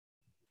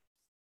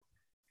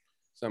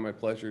It's now my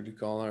pleasure to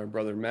call on our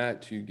brother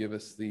Matt to give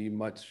us the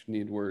much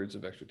needed words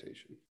of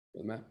exhortation.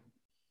 Brother Matt.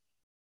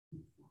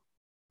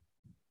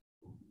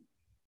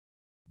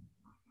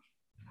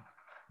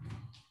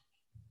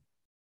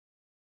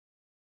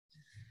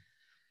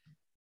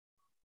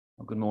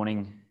 Well, good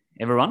morning,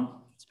 everyone.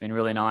 It's been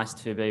really nice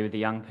to be with the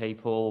young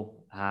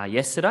people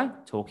yesterday,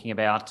 talking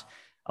about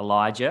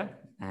Elijah,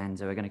 and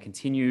we're going to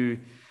continue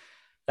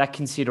that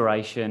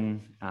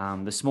consideration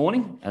this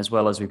morning, as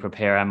well as we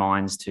prepare our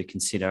minds to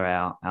consider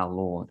our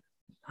Lord.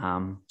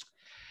 And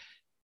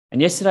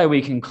yesterday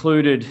we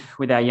concluded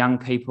with our young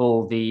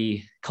people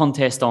the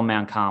contest on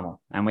Mount Carmel,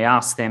 and we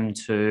asked them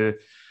to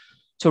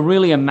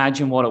really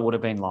imagine what it would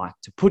have been like,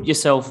 to put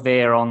yourself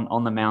there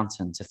on the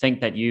mountain, to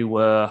think that you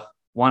were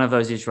one of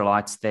those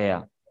Israelites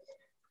there.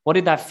 What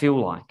did that feel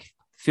like?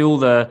 Feel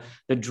the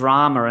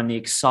drama and the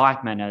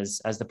excitement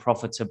as the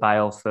prophets of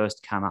Baal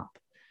first come up.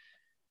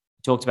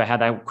 We talked about how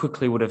they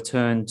quickly would have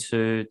turned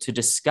to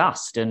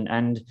disgust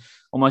and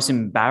almost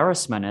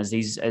embarrassment as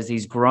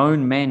these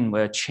grown men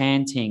were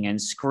chanting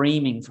and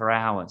screaming for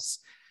hours,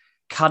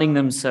 cutting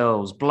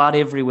themselves, blood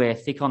everywhere,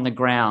 thick on the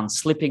ground,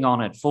 slipping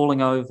on it,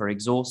 falling over,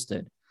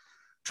 exhausted,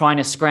 trying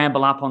to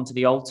scramble up onto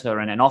the altar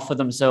and offer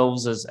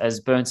themselves as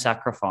burnt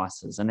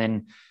sacrifices, and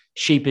then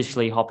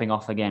sheepishly hopping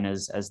off again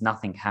as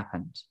nothing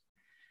happened.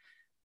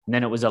 And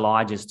then it was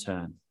Elijah's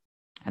turn.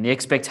 And the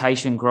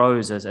expectation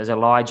grows as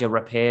Elijah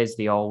repairs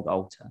the old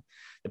altar.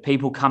 The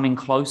people coming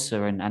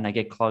closer and they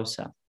get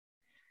closer.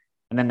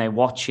 And then they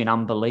watch in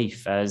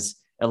unbelief as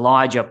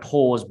Elijah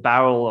pours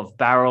barrel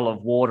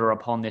of water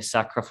upon this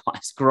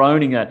sacrifice,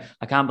 groaning at,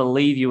 I can't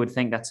believe you would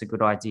think that's a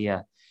good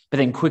idea. But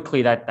then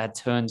quickly that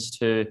turns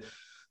to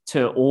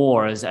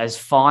awe as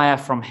fire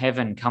from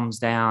heaven comes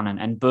down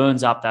and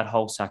burns up that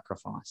whole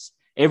sacrifice.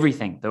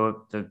 Everything,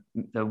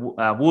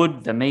 the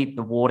wood, the meat,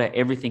 the water,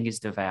 everything is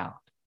devoured.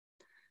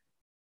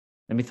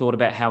 Then we thought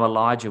about how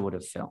Elijah would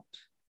have felt.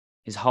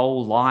 His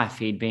whole life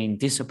he'd been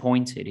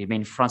disappointed. He'd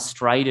been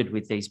frustrated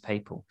with these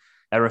people.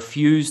 They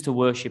refused to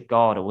worship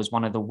God. It was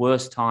one of the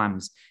worst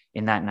times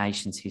in that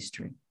nation's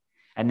history.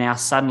 And now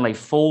suddenly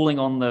falling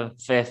on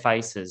their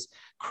faces,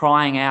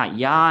 crying out,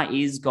 Yah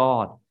is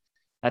God.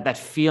 That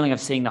feeling of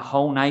seeing the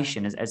whole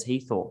nation, as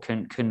he thought,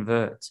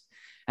 convert.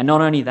 And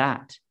not only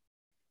that,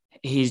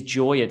 his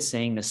joy at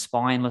seeing the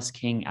spineless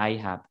king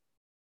Ahab,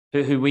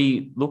 who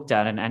we looked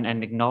at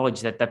and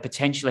acknowledged that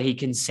potentially he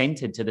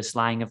consented to the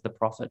slaying of the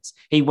prophets.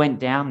 He went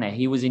down there.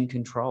 He was in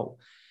control.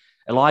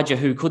 Elijah,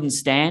 who couldn't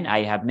stand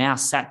Ahab, now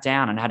sat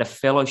down and had a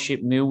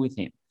fellowship meal with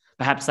him.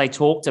 Perhaps they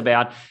talked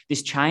about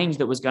this change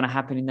that was going to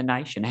happen in the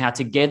nation, how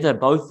together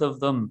both of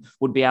them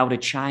would be able to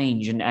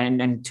change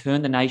and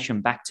turn the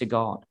nation back to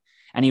God.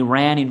 And he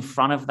ran in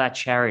front of that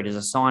chariot as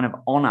a sign of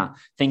honor,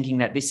 thinking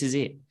that this is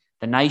it.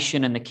 The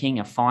nation and the king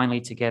are finally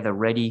together,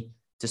 ready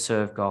to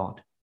serve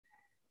God.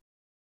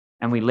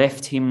 And we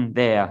left him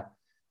there,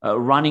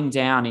 running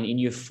down in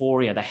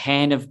euphoria, the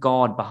hand of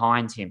God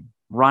behind him,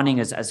 running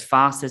as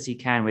fast as he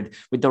can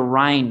with the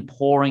rain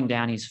pouring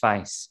down his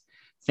face,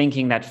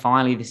 thinking that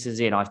finally this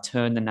is it. I've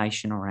turned the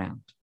nation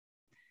around.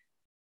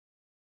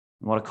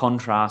 And what a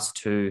contrast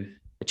to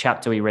the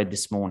chapter we read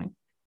this morning.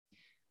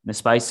 In the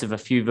space of a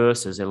few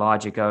verses,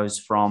 Elijah goes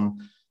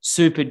from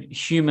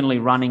superhumanly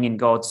running in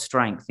God's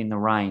strength in the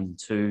rain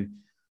to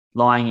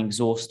lying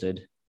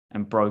exhausted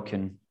and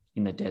broken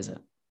in the desert.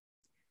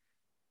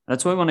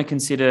 That's what we want to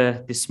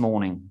consider this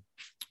morning.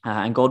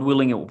 And God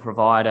willing, it will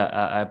provide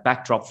a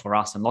backdrop for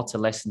us and lots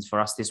of lessons for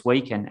us this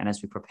week and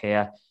as we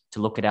prepare to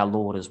look at our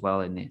Lord as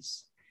well in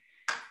this.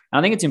 And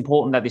I think it's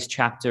important that this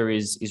chapter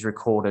is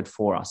recorded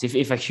for us.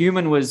 If a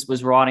human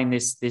was writing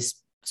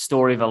this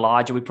story of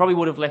Elijah, we probably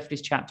would have left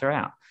this chapter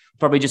out.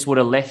 Probably just would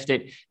have left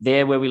it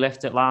there where we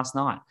left it last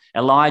night.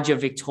 Elijah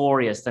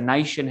victorious. The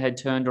nation had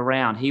turned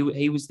around.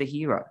 He was the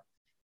hero.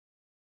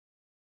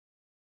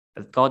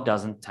 But God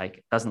doesn't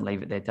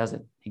leave it there, does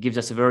it? He gives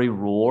us a very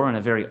raw and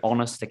a very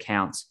honest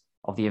account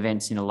of the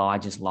events in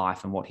Elijah's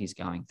life and what he's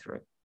going through.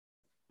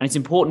 And it's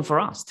important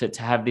for us to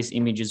have this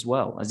image as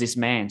well, as this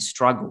man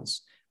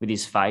struggles with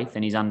his faith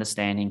and his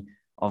understanding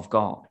of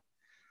God.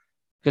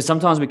 Because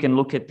sometimes we can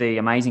look at the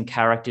amazing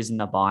characters in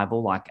the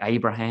Bible like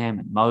Abraham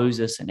and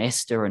Moses and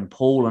Esther and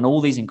Paul and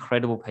all these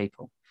incredible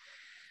people.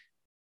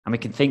 And we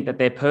can think that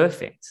they're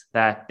perfect,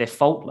 that they're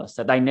faultless,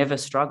 that they never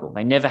struggle.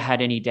 They never had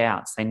any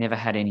doubts. They never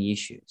had any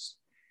issues.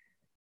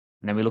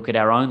 And then we look at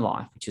our own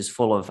life, which is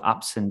full of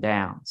ups and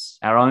downs,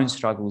 our own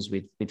struggles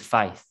with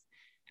faith,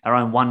 our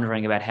own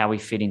wondering about how we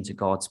fit into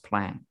God's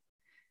plan.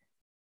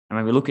 And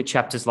when we look at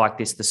chapters like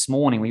this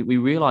morning, we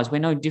realize we're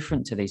no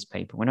different to these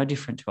people. We're no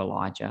different to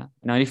Elijah.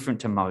 We're no different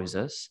to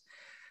Moses.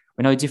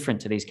 We're no different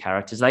to these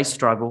characters. They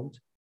struggled.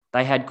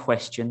 They had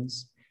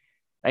questions.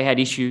 They had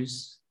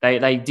issues.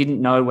 They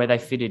didn't know where they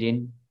fitted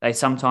in. They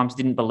sometimes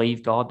didn't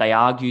believe God. They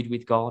argued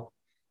with God,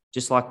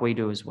 just like we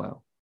do as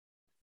well.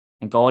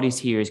 And God is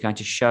here, is going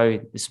to show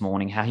this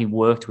morning how he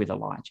worked with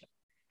Elijah,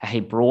 how he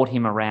brought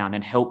him around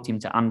and helped him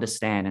to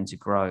understand and to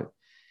grow,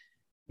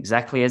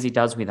 exactly as he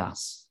does with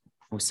us.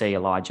 We'll see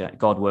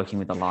God working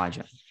with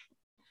Elijah.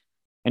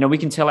 We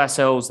can tell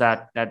ourselves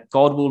that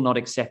God will not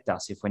accept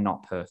us if we're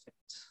not perfect,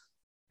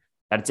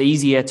 that it's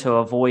easier to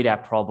avoid our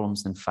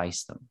problems than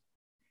face them,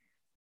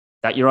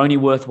 that you're only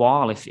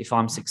worthwhile if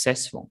I'm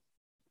successful,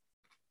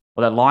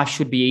 or that life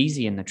should be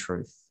easy in the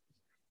truth.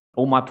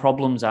 All my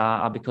problems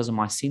are because of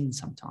my sin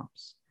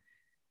sometimes.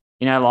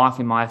 In our life,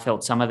 we might have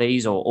felt some of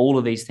these or all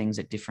of these things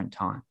at different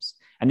times.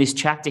 And this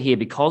chapter here,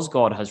 because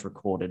God has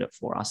recorded it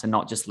for us and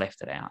not just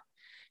left it out,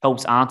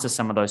 helps answer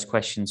some of those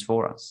questions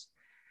for us.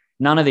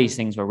 None of these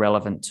things were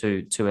relevant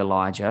to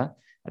Elijah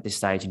at this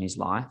stage in his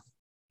life.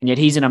 And yet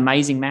he's an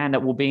amazing man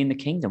that will be in the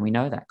kingdom. We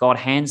know that. God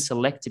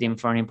hand-selected him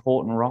for an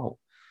important role.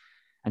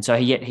 And so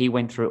yet he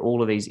went through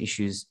all of these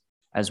issues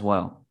as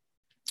well.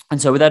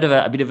 And so with that,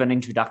 a bit of an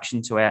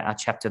introduction to our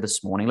chapter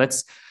this morning,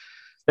 let's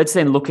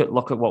then look at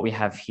what we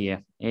have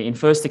here. In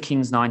 1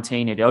 Kings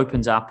 19, it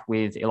opens up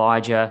with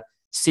Elijah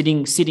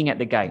sitting at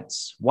the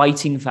gates,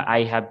 waiting for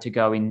Ahab to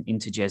go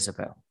into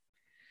Jezebel.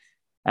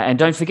 And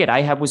don't forget,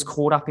 Ahab was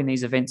caught up in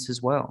these events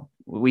as well.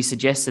 We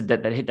suggested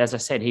that as I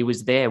said, he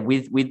was there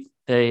with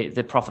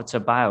the prophets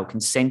of Baal,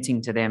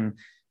 consenting to them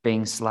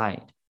being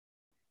slayed.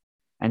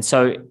 And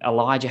so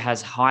Elijah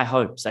has high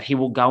hopes that he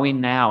will go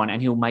in now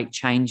and he'll make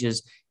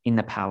changes in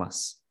the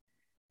palace.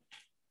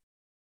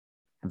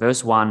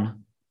 Verse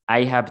 1,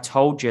 Ahab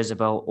told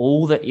Jezebel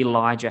all that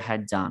Elijah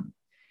had done,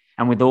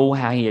 and with all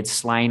how he had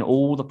slain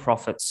all the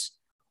prophets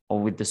or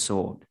with the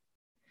sword.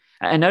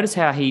 And notice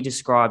how he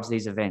describes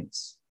these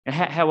events.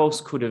 How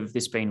else could have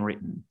this been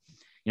written?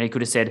 He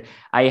could have said,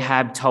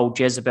 Ahab told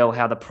Jezebel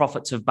how the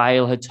prophets of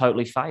Baal had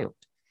totally failed,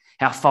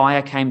 how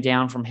fire came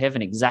down from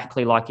heaven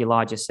exactly like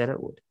Elijah said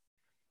it would,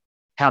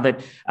 how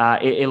that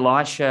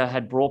Elisha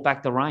had brought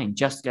back the rain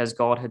just as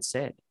God had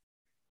said,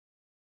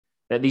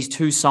 that these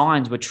two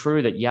signs were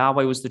true, that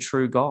Yahweh was the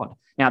true God.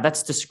 Now,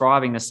 that's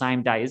describing the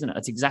same day, isn't it?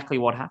 It's exactly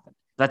what happened.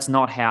 That's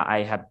not how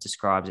Ahab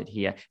describes it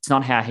here. It's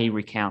not how he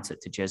recounts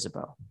it to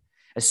Jezebel.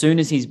 As soon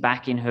as he's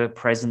back in her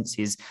presence,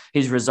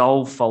 his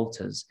resolve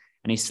falters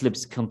and he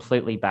slips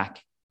completely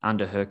back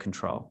under her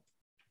control.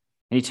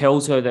 And he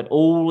tells her that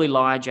all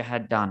Elijah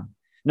had done,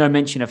 no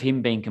mention of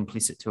him being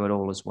complicit to it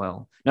all as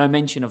well. No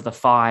mention of the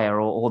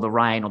fire or the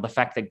rain or the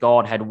fact that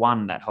God had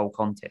won that whole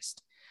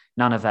contest.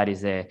 None of that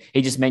is there.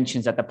 He just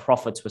mentions that the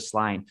prophets were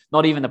slain,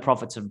 not even the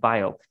prophets of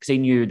Baal, because he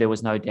knew there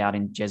was no doubt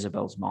in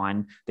Jezebel's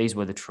mind. These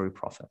were the true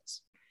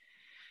prophets.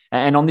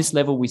 And on this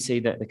level, we see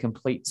the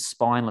complete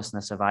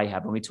spinelessness of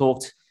Ahab. And we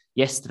talked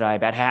yesterday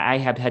about how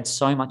Ahab had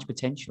so much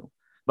potential.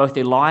 Both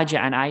Elijah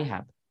and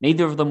Ahab,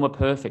 neither of them were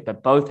perfect,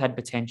 but both had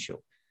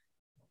potential.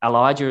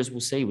 Elijah, as we'll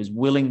see, was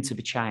willing to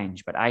be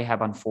changed, but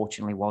Ahab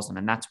unfortunately wasn't.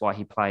 And that's why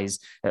he plays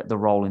the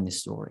role in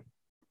this story.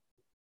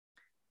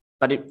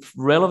 But it's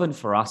relevant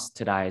for us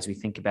today as we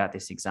think about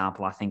this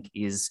example, I think,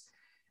 is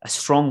a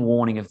strong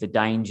warning of the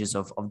dangers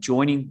of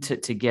joining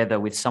together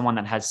with someone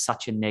that has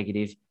such a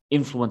negative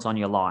influence on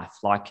your life,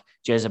 like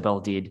Jezebel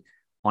did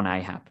on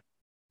Ahab.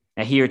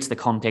 Now, here it's the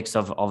context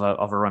of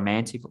a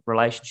romantic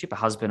relationship, a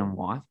husband and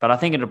wife, but I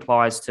think it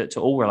applies to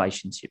all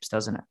relationships,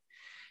 doesn't it?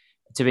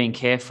 To being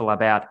careful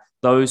about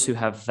those who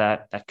have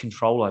that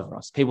control over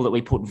us, people that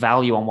we put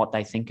value on what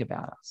they think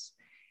about us.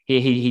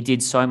 He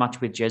did so much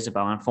with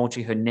Jezebel, and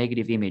unfortunately her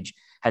negative image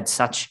had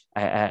such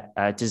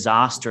a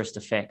disastrous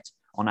effect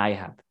on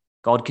Ahab.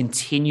 God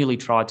continually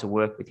tried to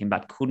work with him,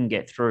 but couldn't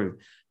get through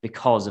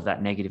because of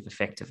that negative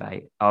effect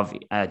of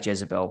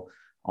Jezebel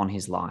on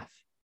his life.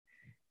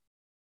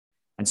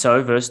 And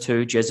so, verse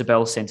 2,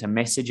 Jezebel sent a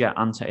messenger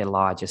unto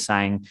Elijah,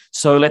 saying,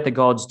 So let the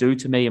gods do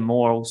to me and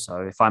more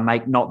also, if I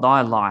make not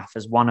thy life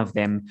as one of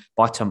them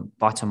by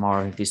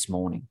tomorrow this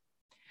morning.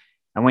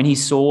 And when he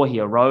saw, he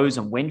arose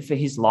and went for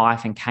his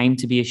life and came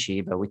to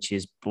Beersheba, which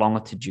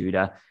belongeth to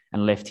Judah,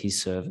 and left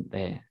his servant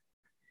there.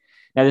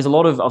 Now, there's a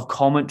lot of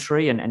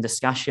commentary and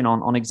discussion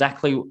on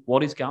exactly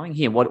what is going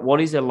here.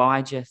 What is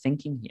Elijah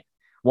thinking here?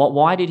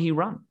 Why did he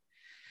run?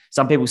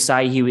 Some people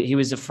say he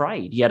was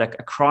afraid. He had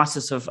a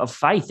crisis of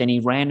faith and he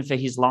ran for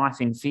his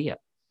life in fear.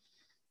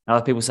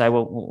 Other people say,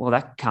 well,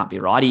 that can't be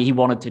right. He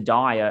wanted to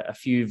die a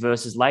few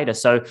verses later.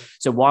 So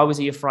why was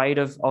he afraid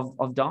of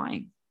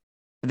dying?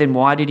 But then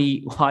why did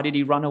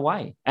he run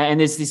away? And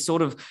there's this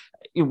sort of,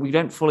 we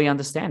don't fully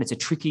understand. It's a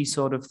tricky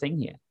sort of thing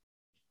here.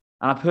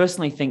 And I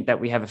personally think that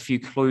we have a few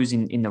clues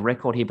in the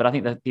record here, but I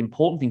think that the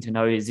important thing to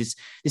know is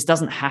this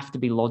doesn't have to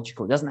be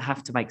logical. It doesn't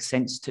have to make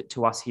sense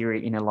to us here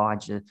in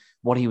Elijah,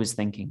 what he was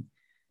thinking,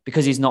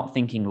 because he's not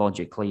thinking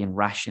logically and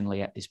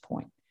rationally at this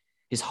point.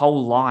 His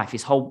whole life,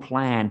 his whole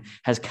plan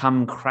has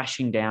come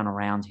crashing down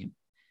around him.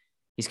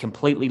 He's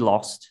completely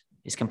lost.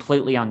 He's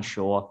completely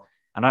unsure.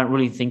 I don't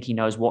really think he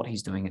knows what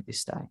he's doing at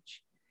this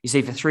stage. You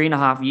see, for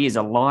 3.5 years,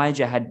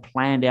 Elijah had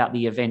planned out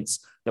the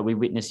events that we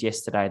witnessed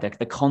yesterday,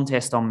 the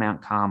contest on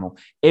Mount Carmel.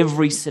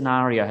 Every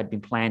scenario had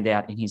been planned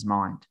out in his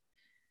mind.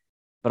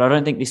 But I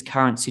don't think this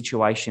current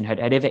situation had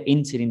ever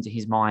entered into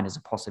his mind as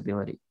a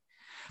possibility.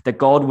 That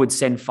God would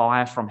send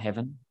fire from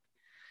heaven,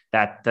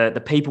 that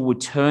the people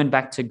would turn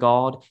back to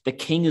God. The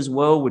king as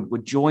well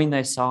would join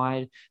their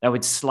side. They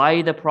would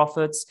slay the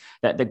prophets,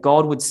 that the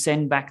God would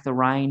send back the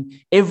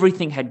rain.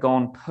 Everything had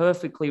gone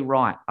perfectly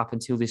right up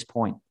until this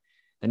point.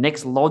 The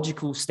next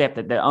logical step,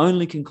 that the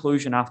only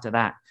conclusion after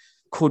that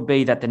could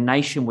be that the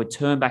nation would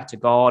turn back to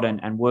God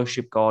and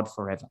worship God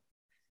forever.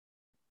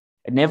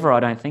 It never, I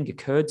don't think,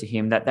 occurred to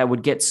him that they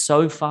would get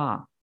so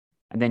far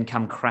and then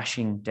come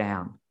crashing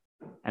down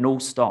and all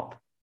stop.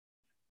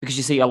 Because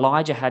you see,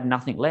 Elijah had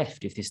nothing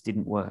left if this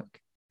didn't work.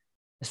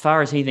 As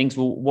far as he thinks,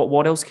 well,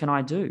 what else can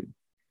I do?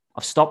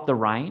 I've stopped the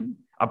rain.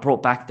 I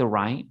brought back the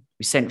rain.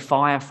 We sent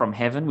fire from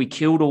heaven. We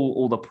killed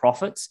all the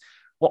prophets.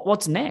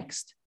 What's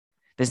next?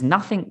 There's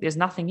nothing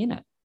in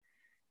it.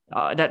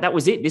 That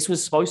was it. This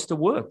was supposed to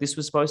work. This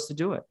was supposed to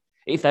do it.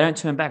 If they don't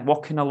turn back,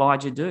 what can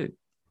Elijah do?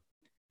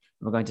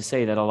 We're going to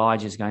see that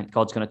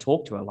God's going to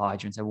talk to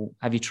Elijah and say, well,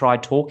 have you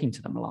tried talking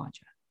to them,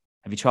 Elijah?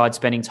 Have you tried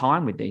spending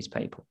time with these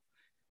people?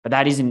 But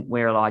that isn't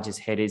where Elijah's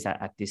head is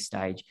at this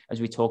stage.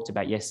 As we talked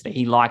about yesterday,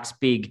 he likes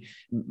big,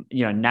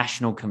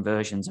 national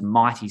conversions and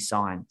mighty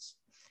signs.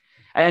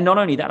 And not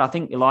only that, I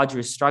think Elijah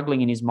is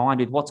struggling in his mind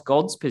with what's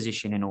God's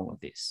position in all of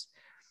this.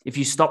 If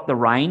you stop the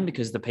rain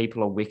because the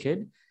people are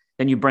wicked,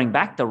 then you bring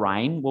back the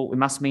rain. Well, it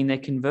must mean they're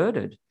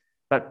converted.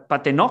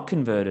 But they're not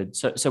converted.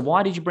 So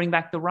why did you bring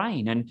back the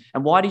rain? And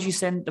why did you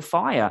send the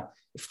fire?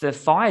 If the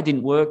fire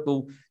didn't work,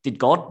 well, did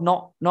God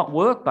not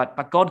work?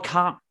 But God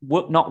can't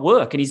not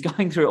work. And he's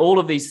going through all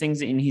of these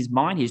things in his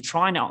mind. He's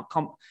trying to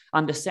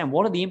understand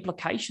what are the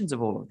implications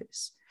of all of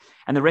this.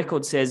 And the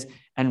record says,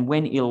 and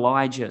when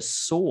Elijah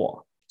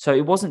saw. So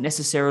it wasn't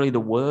necessarily the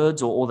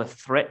words or the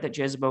threat that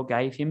Jezebel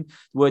gave him.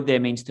 The word there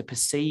means to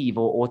perceive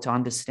or to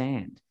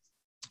understand.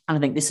 And I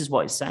think this is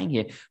what it's saying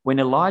here. When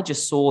Elijah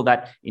saw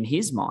that in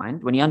his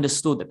mind, when he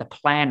understood that the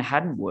plan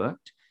hadn't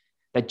worked,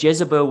 that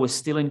Jezebel was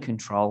still in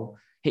control,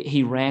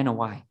 he ran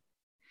away.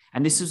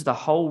 And this is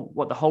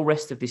what the whole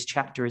rest of this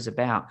chapter is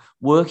about,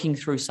 working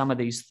through some of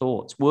these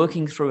thoughts,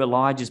 working through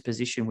Elijah's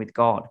position with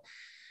God.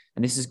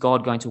 And this is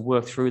God going to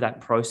work through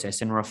that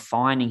process and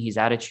refining his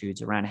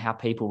attitudes around how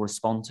people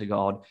respond to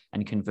God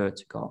and convert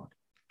to God.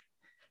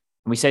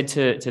 And we said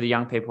to the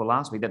young people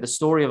last week that the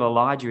story of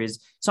Elijah it's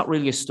not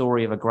really a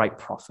story of a great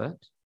prophet.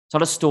 It's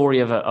not a story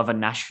of a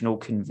national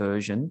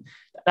conversion.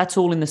 That's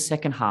all in the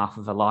second half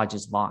of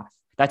Elijah's life.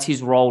 That's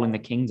his role in the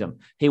kingdom.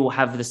 He will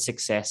have the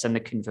success and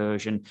the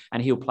conversion,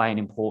 and he'll play an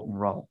important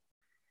role.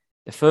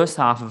 The first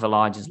half of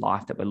Elijah's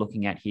life that we're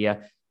looking at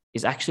here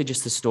is actually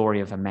just the story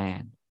of a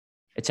man.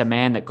 It's a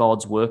man that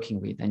God's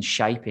working with and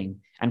shaping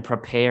and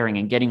preparing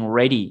and getting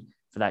ready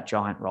for that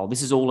giant role.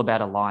 This is all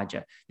about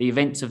Elijah. The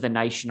events of the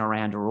nation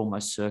around are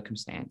almost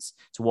circumstance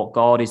to what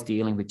God is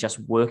dealing with, just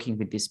working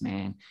with this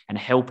man and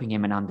helping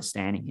him and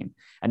understanding him.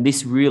 And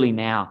this really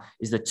now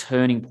is the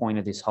turning point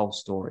of this whole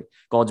story.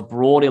 God's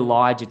brought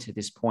Elijah to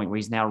this point where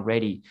he's now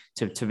ready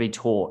to be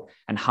taught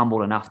and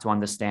humbled enough to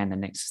understand the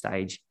next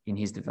stage in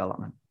his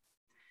development.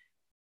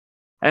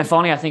 And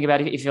finally, I think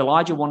about if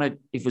Elijah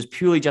if it was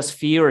purely just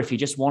fear, if he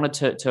just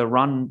wanted to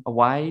run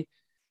away,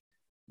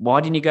 why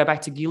didn't he go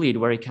back to Gilead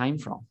where he came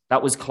from?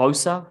 That was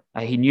closer.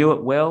 He knew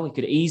it well. He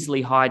could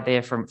easily hide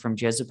there from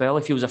Jezebel.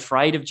 If he was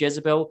afraid of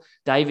Jezebel,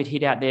 David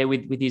hid out there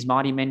with his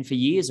mighty men for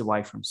years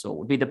away from Saul. It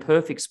would be the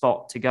perfect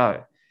spot to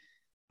go.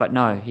 But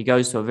no, he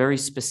goes to a very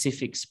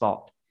specific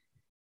spot.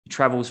 He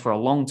travels for a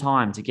long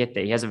time to get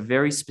there. He has a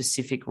very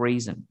specific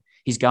reason.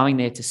 He's going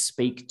there to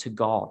speak to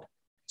God.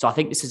 So I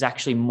think this is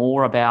actually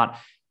more about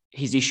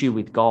his issue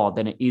with God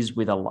than it is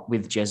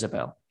with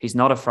Jezebel. He's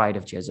not afraid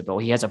of Jezebel.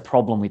 He has a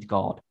problem with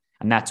God.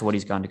 And that's what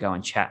he's going to go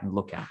and chat and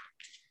look at.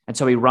 And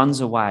so he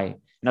runs away.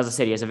 And as I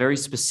said, he has a very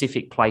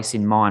specific place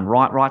in mind,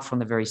 right from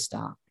the very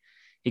start.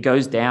 He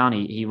goes down,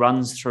 he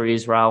runs through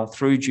Israel,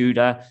 through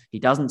Judah. He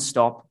doesn't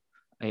stop.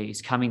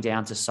 He's coming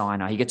down to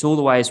Sinai. He gets all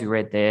the way, as we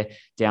read there,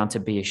 down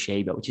to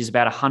Beersheba, which is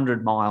about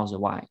 100 miles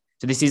away.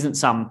 So this isn't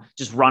some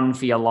just run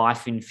for your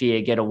life in fear,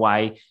 get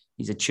away.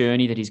 He's a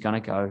journey that he's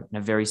going to go in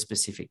a very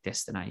specific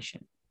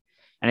destination.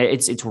 And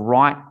it's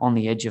right on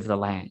the edge of the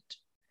land.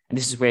 And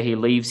this is where he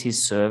leaves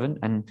his servant.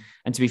 And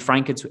to be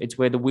frank, it's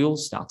where the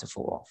wheels start to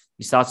fall off.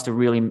 He starts to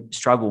really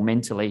struggle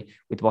mentally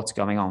with what's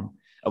going on.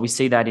 We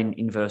see that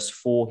in verse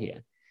 4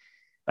 here.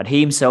 But he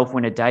himself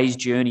went a day's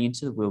journey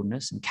into the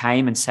wilderness and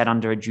came and sat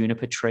under a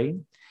juniper tree.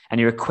 And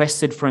he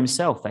requested for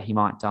himself that he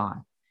might die.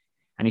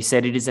 And he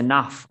said, "It is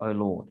enough, O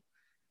Lord.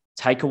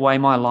 Take away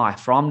my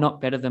life, for I'm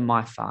not better than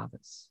my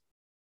fathers."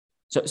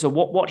 So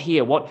what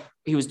here? What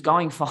he was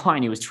going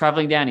fine. He was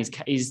traveling down.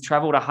 He's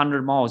traveled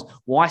 100 miles.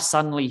 Why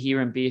suddenly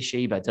here in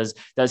Beersheba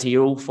does he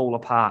all fall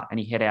apart and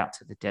he head out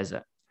to the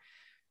desert?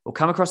 We'll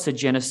come across to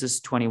Genesis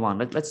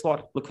 21. Let's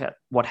look at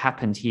what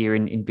happened here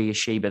in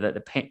Beersheba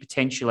that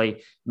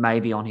potentially may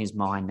be on his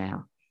mind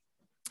now.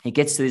 He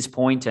gets to this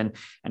point and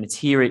it's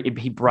here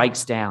he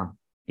breaks down.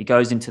 He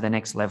goes into the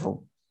next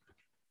level.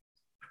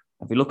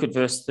 If we look at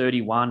verse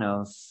 31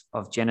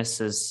 of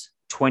Genesis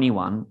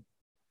 21,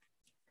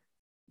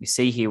 we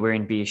see here we're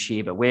in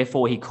Beersheba.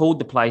 Wherefore he called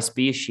the place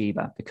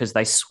Beersheba, because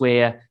they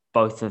swear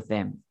both of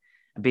them.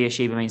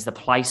 Beersheba means the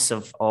place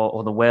of,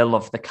 or the well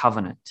of the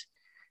covenant.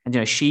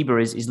 And, Sheba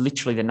is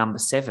literally the number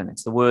 7.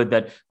 It's the word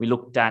that we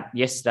looked at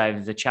yesterday,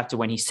 the chapter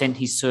when he sent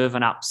his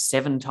servant up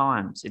 7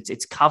 times.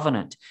 It's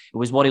covenant. It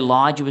was what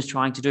Elijah was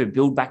trying to do,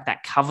 build back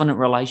that covenant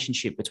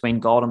relationship between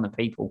God and the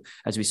people,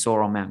 as we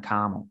saw on Mount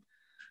Carmel.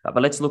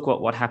 But let's look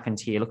at what happened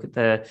here. Look at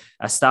the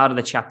start of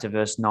the chapter,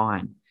 verse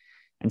 9.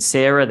 And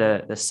Sarah,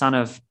 the son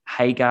of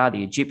Hagar,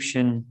 the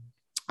Egyptian,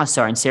 and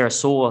Sarah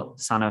saw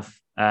the son of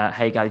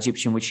Hagar, the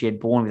Egyptian, which she had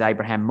borne with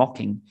Abraham,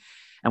 mocking.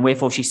 And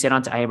wherefore she said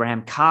unto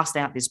Abraham, cast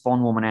out this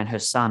bondwoman and her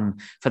son,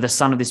 for the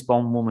son of this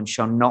bondwoman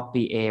shall not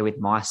be heir with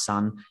my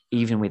son,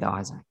 even with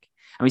Isaac.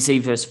 And we see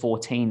verse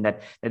 14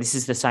 that this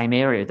is the same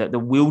area, that the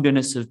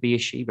wilderness of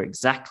Beersheba,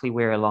 exactly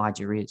where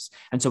Elijah is.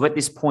 And so at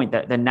this point,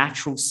 that the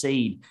natural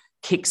seed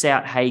kicks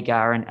out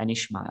Hagar and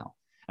Ishmael.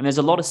 And there's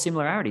a lot of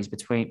similarities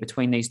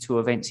between these two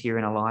events here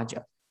in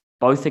Elijah.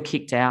 Both are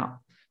kicked out,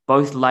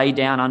 both lay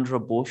down under a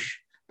bush,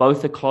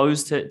 both are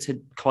close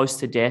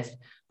to death.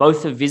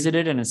 Both are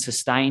visited and are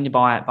sustained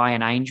by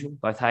an angel,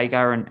 both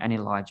Hagar and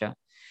Elijah.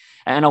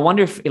 And I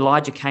wonder if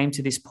Elijah came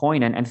to this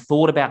point and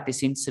thought about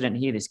this incident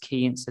here, this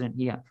key incident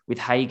here with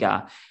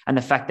Hagar, and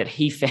the fact that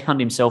he found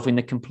himself in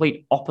the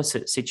complete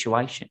opposite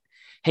situation.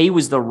 He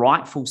was the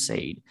rightful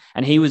seed,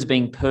 and he was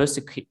being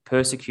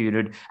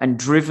persecuted and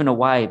driven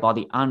away by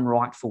the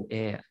unrightful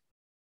heir.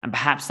 And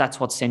perhaps that's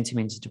what sent him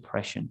into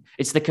depression.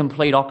 It's the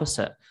complete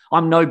opposite.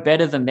 I'm no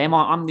better than them.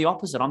 I'm the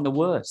opposite. I'm the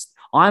worst.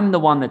 I'm the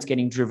one that's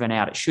getting driven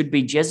out. It should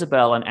be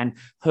Jezebel, and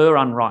her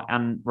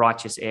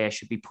unrighteous heir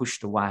should be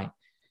pushed away.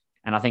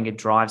 And I think it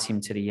drives him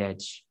to the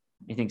edge.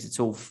 He thinks it's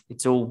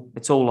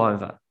all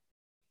over.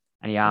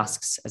 And he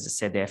asks, as it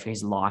said there, for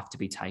his life to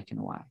be taken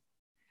away.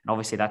 And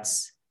obviously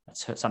that's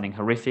something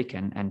horrific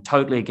and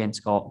totally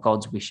against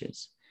God's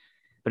wishes.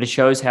 But it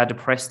shows how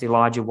depressed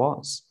Elijah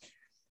was.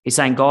 He's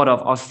saying, God,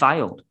 I've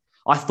failed.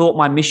 I thought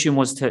my mission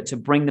was to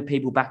bring the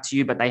people back to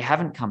you, but they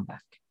haven't come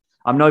back.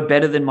 I'm no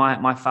better than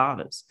my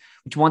fathers,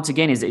 which once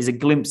again is a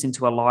glimpse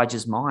into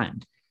Elijah's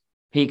mind.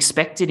 He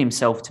expected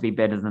himself to be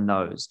better than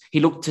those. He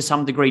looked to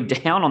some degree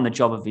down on the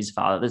job of his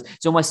father.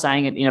 It's almost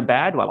saying it in a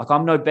bad way, like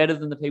I'm no better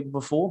than the people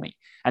before me.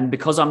 And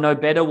because I'm no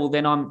better, well,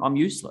 then I'm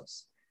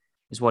useless,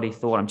 is what he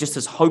thought. I'm just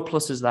as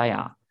hopeless as they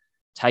are.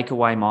 Take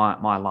away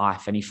my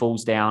life. And he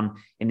falls down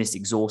in this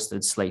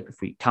exhausted sleep. If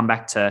we come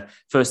back to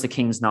 1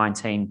 Kings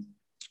 19,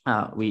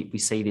 we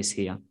see this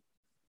here.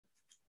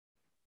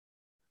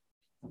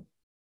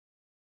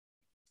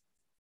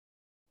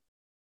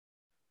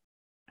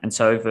 And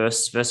so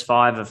verse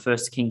 5 of 1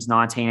 Kings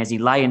 19, as he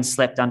lay and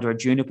slept under a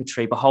juniper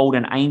tree, behold,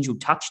 an angel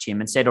touched him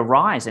and said,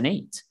 arise and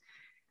eat.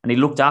 And he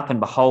looked up, and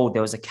behold,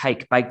 there was a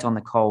cake baked on the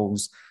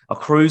coals, a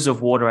cruse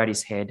of water at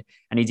his head,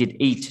 and he did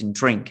eat and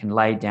drink and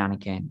laid down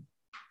again.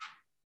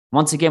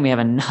 Once again, we have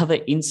another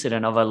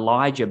incident of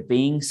Elijah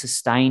being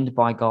sustained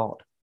by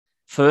God.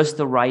 First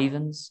the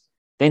ravens,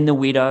 then the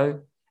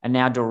widow, and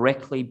now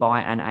directly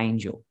by an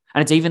angel.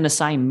 And it's even the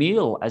same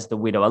meal as the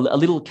widow. A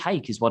little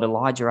cake is what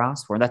Elijah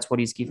asked for, and that's what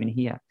he's given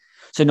here.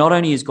 So not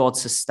only is God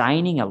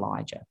sustaining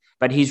Elijah,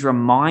 but he's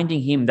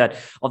reminding him that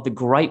of the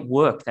great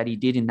work that he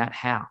did in that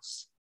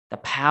house, the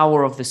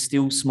power of the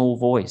still small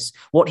voice,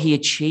 what he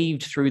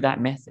achieved through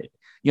that method.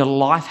 Your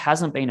life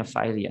hasn't been a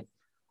failure.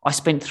 I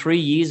spent 3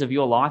 years of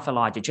your life,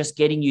 Elijah, just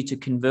getting you to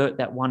convert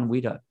that one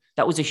widow.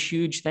 That was a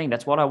huge thing.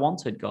 That's what I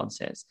wanted, God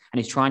says.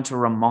 And he's trying to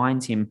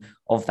remind him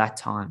of that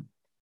time.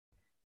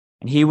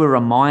 And here we're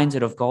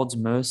reminded of God's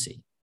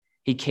mercy.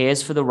 He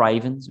cares for the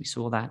ravens. We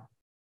saw that.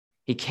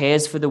 He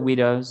cares for the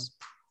widows.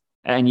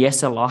 And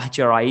yes,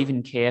 Elijah, I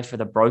even care for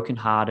the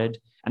brokenhearted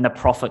and the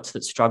prophets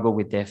that struggle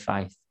with their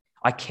faith.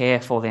 I care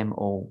for them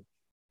all.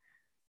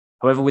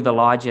 However, with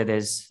Elijah,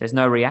 there's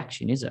no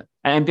reaction, is it?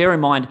 And bear in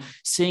mind,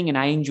 seeing an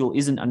angel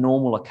isn't a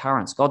normal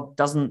occurrence. God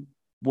doesn't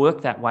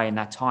work that way in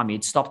that time. He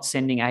had stopped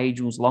sending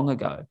angels long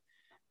ago.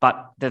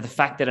 But the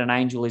fact that an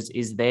angel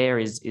is there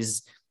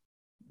is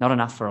not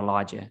enough for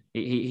Elijah.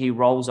 He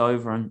rolls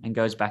over and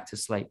goes back to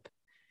sleep.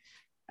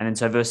 And then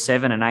so verse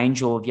 7, an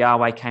angel of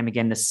Yahweh came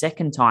again the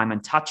second time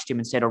and touched him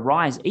and said,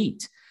 arise,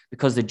 eat,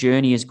 because the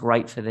journey is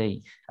great for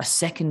thee. A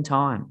second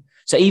time.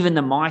 So even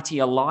the mighty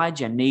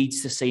Elijah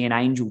needs to see an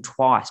angel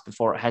twice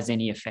before it has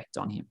any effect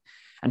on him.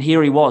 And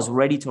here he was,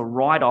 ready to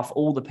write off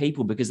all the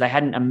people because they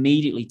hadn't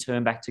immediately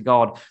turned back to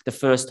God the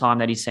first time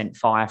that he sent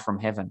fire from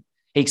heaven.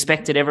 He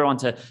expected everyone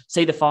to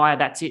see the fire,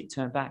 that's it,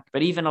 turn back.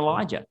 But even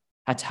Elijah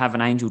had to have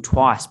an angel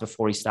twice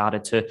before he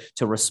started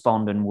to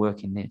respond and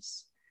work in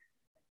this.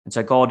 And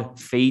so God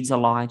feeds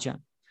Elijah.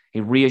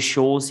 He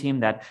reassures him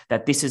that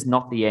this is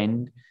not the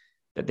end,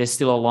 that there's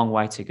still a long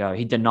way to go.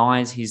 He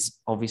denies his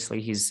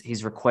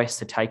request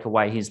to take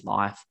away his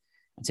life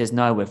and says,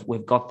 no,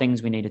 we've got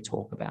things we need to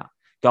talk about.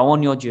 Go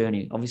on your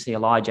journey. Obviously,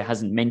 Elijah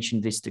hasn't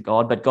mentioned this to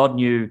God, but God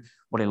knew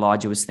what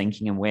Elijah was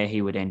thinking and where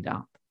he would end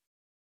up.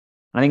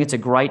 And I think it's a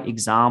great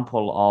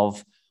example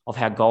of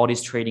how God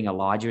is treating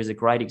Elijah, is a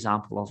great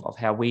example of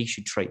how we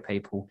should treat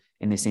people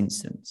in this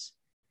instance.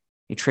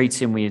 He treats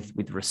him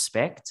with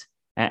respect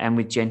and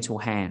with gentle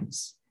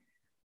hands.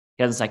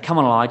 He doesn't say, come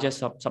on, Elijah,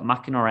 stop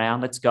mucking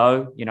around. Let's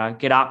go,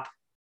 get up,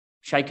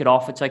 shake it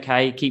off. It's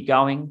okay. Keep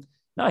going.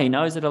 No, he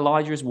knows that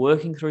Elijah is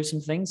working through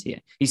some things here.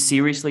 He's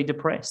seriously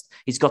depressed.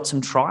 He's got some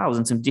trials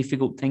and some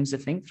difficult things to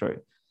think through.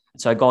 And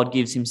so God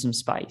gives him some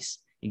space.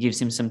 He gives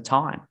him some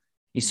time.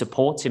 He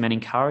supports him and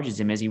encourages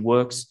him as he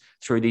works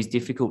through these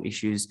difficult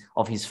issues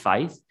of his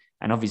faith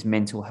and of his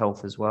mental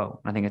health as well.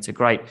 I think it's a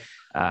great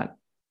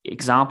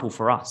example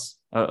for us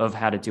of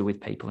how to deal with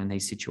people in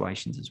these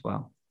situations as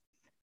well.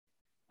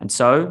 And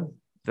so,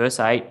 verse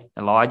 8,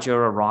 Elijah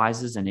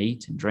arises and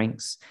eats and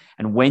drinks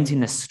and went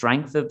in the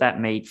strength of that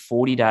meat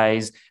 40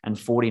 days and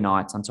 40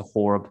 nights unto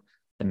Horeb,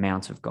 the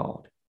mount of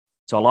God.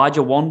 So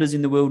Elijah wanders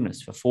in the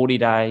wilderness for 40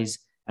 days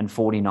and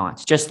 40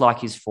 nights, just like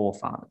his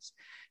forefathers.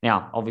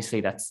 Now,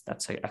 obviously, that's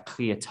a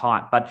clear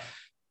type, but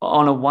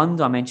on a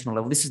one-dimensional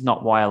level, this is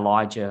not why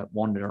Elijah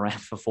wandered around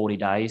for 40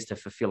 days to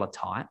fulfill a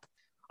type.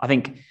 I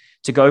think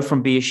to go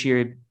from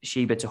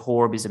Beersheba to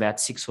Horeb is about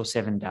 6 or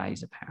 7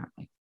 days,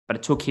 apparently. But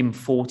it took him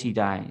 40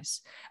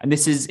 days. And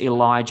this is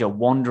Elijah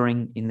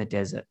wandering in the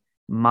desert,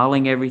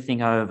 mulling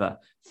everything over,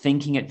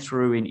 thinking it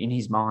through in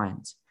his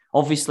mind.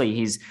 Obviously,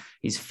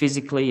 he's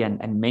physically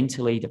and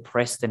mentally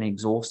depressed and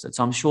exhausted.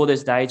 So I'm sure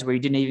there's days where he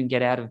didn't even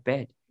get out of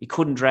bed. He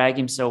couldn't drag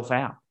himself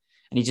out.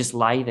 And he just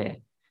lay there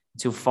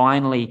until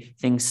finally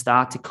things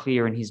start to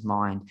clear in his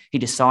mind. He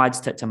decides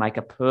to make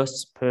a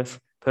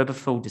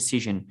purposeful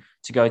decision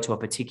to go to a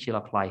particular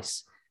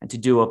place and to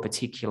do a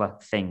particular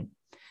thing.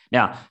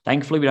 Now,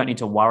 thankfully, we don't need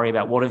to worry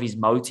about what are his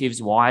motives.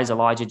 Why is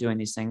Elijah doing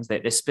these things?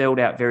 They're spelled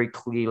out very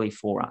clearly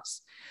for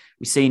us.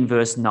 We see in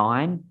verse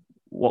 9,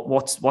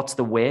 what's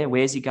the where?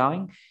 Where's he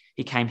going?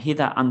 He came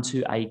hither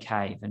unto a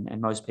cave.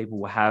 And most people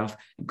will have,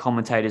 and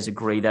commentators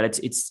agree that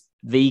it's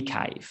the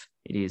cave.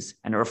 It is.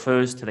 And it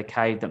refers to the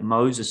cave that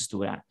Moses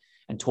stood at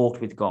and talked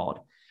with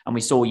God. And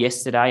we saw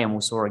yesterday, and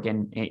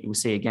we'll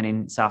see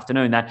again this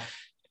afternoon, that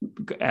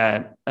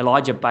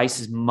Elijah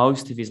bases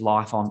most of his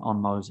life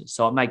on Moses.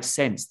 So it makes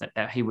sense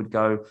that he would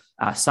go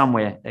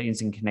somewhere that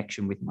is in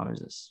connection with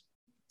Moses.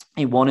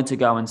 He wanted to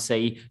go and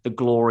see the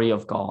glory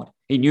of God.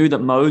 He knew that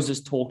Moses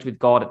talked with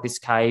God at this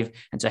cave,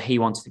 and so he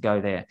wants to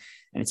go there.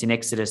 And it's in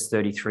Exodus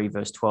 33,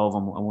 verse 12,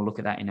 and we'll look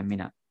at that in a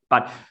minute.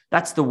 But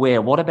that's the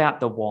where. What about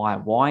the why?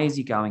 Why is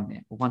he going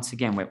there? Well, once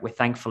again, we're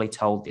thankfully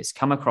told this.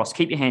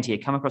 Keep your hand here,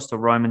 come across to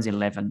Romans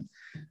 11,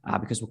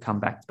 because we'll come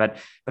back. But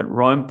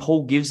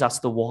Paul gives us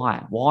the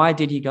why. Why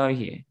did he go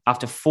here?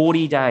 After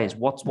 40 days,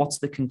 what's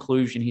the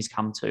conclusion he's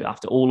come to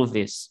after all of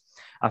this,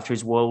 after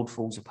his world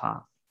falls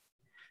apart?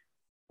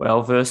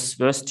 Well, verse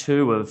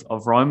 2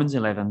 of Romans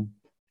 11,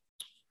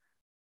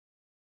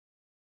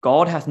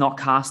 God hath not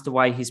cast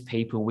away his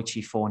people which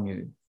he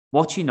foreknew.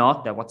 Wot ye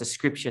not that what the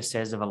scripture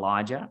says of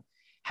Elijah,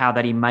 how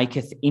that he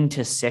maketh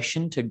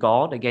intercession to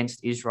God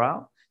against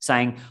Israel,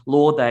 saying,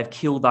 Lord, they have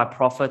killed thy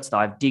prophets, they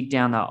have digged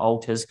down thy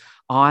altars.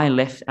 I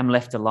am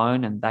left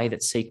alone, and they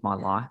that seek my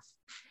life.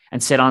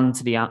 And said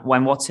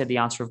what said the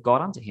answer of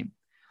God unto him?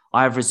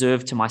 I have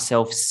reserved to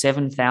myself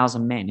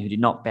 7,000 men who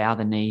did not bow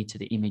the knee to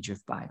the image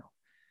of Baal.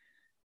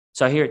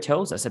 So here it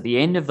tells us at the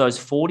end of those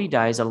 40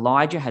 days,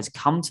 Elijah has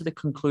come to the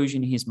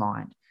conclusion in his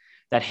mind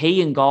that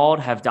he and God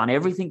have done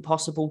everything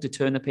possible to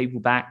turn the people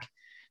back.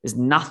 There's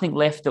nothing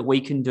left that we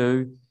can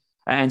do.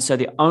 And so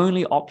the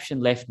only option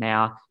left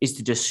now is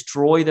to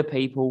destroy the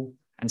people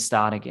and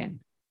start again.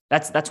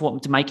 That's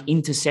what to make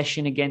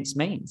intercession against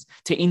means,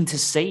 to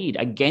intercede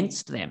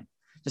against them,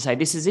 to say,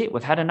 this is it,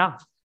 we've had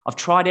enough. I've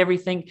tried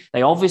everything.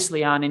 They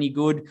obviously aren't any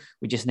good.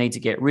 We just need to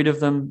get rid of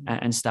them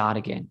and start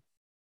again.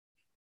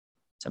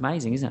 It's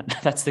amazing, isn't it?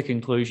 That's the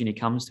conclusion he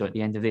comes to at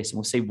the end of this. And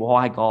we'll see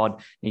why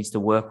God needs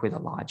to work with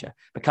Elijah.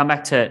 But come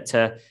back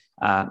to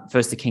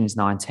 1 Kings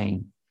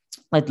 19.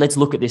 Let's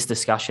look at this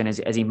discussion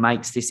as he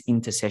makes this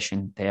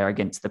intercession there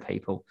against the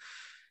people.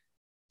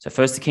 So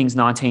 1 Kings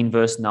 19,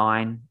 verse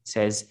 9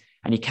 says,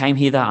 And he came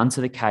hither unto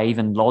the cave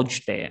and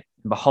lodged there.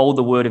 And behold,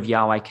 the word of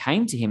Yahweh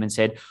came to him and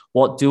said,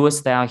 What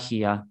doest thou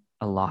here,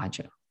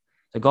 Elijah?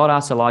 So God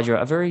asked Elijah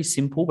a very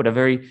simple but a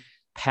very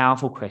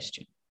powerful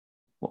question.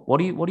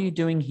 What are you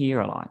doing here,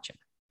 Elijah?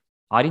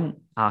 I didn't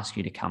ask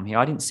you to come here.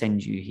 I didn't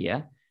send you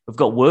here. We've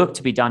got work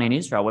to be done in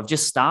Israel. We've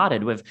just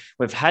started.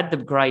 We've had the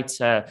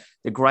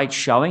great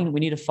showing.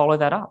 We need to follow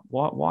that up.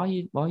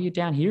 Why are you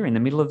down here in the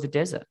middle of the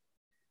desert?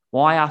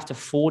 Why after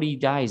 40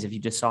 days have you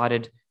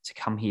decided to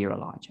come here,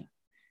 Elijah?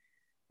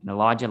 And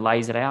Elijah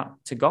lays it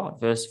out to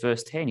God.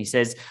 Verse 10, he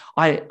says,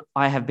 I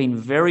have been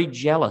very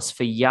jealous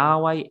for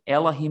Yahweh,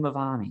 Elohim of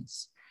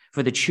armies.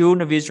 For the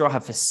children of Israel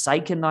have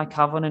forsaken thy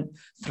covenant,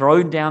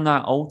 thrown down thy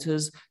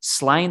altars,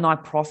 slain thy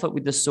prophet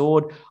with the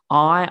sword.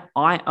 I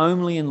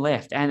only am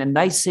left, and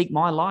they seek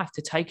my life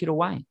to take it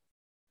away. He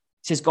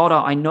says, God,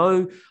 I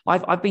know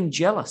I've been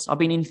jealous. I've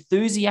been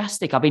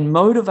enthusiastic. I've been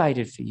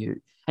motivated for you.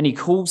 And he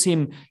calls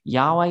him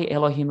Yahweh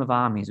Elohim of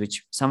armies,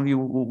 which some of you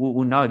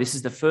will know. This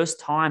is the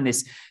first time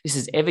this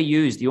is ever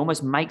used. He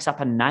almost makes up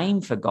a name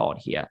for God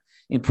here.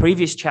 In the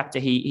previous chapter,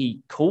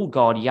 he called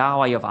God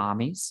Yahweh of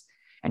armies.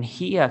 And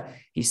here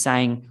he's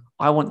saying,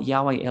 I want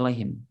Yahweh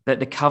Elohim,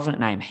 the covenant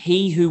name,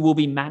 he who will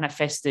be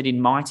manifested in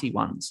mighty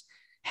ones.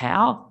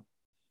 How?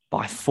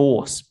 By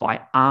force,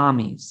 by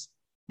armies.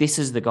 This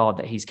is the God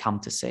that he's come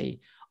to see.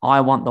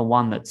 I want the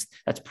one that's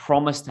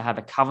promised to have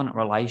a covenant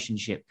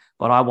relationship,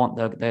 but I want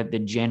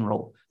the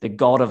general, the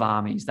God of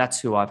armies.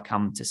 That's who I've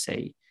come to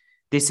see.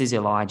 This is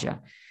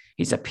Elijah.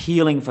 He's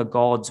appealing for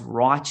God's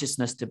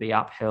righteousness to be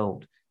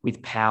upheld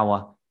with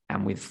power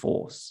and with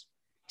force.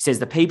 He says,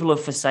 the people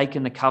have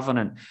forsaken the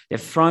covenant.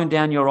 They've thrown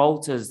down your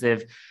altars.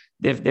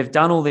 They've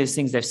done all these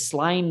things. They've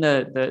slain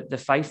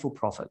the faithful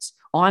prophets.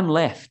 I'm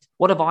left.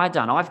 What have I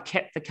done? I've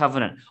kept the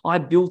covenant. I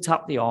built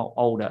up the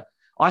altar.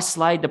 I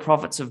slayed the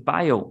prophets of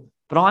Baal,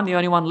 but I'm the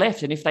only one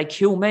left. And if they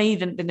kill me,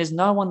 then there's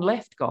no one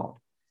left, God.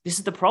 This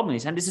is the problem.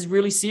 And this is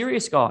really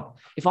serious, God.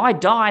 If I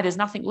die, there's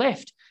nothing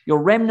left.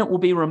 Your remnant will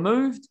be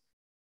removed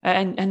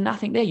and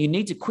nothing there. You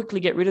need to quickly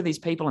get rid of these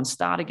people and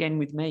start again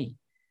with me,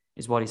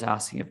 is what he's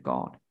asking of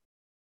God.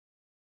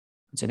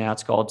 And so now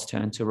it's God's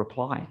turn to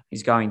reply.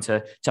 He's going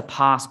to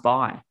pass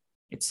by,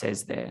 it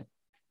says there.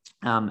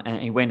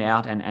 And he went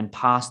out and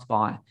passed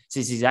by.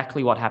 This is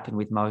exactly what happened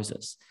with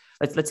Moses.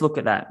 Let's look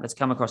at that. Let's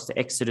come across to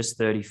Exodus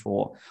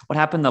 34. What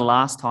happened the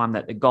last time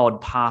that the God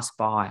passed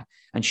by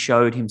and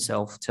showed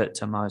himself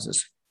to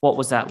Moses? What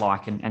was that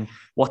like? And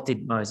what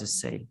did Moses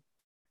see?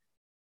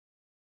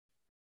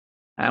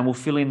 And we'll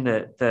fill in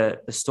the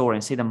story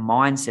and see the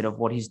mindset of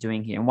what he's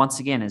doing here. And once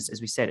again, as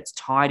we said, it's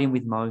tied in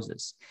with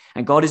Moses.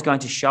 And God is going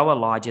to show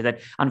Elijah that,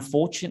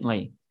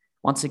 unfortunately,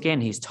 once again,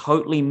 he's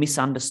totally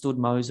misunderstood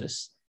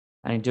Moses.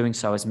 And in doing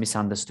so, has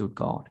misunderstood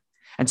God.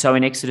 And so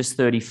in Exodus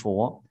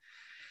 34,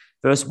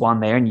 verse 1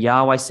 there, and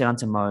Yahweh said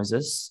unto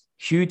Moses,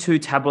 hew 2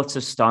 tablets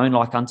of stone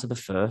like unto the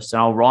first,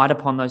 and I'll write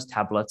upon those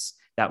tablets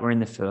that were in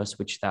the first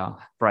which thou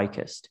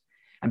breakest.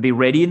 And be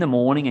ready in the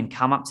morning and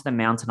come up to the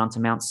mountain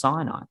unto Mount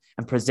Sinai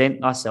and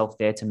present thyself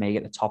there to me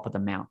at the top of the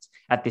mount,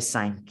 at this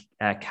same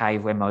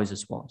cave where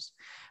Moses was.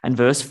 And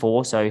verse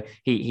 4, so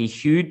he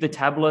hewed the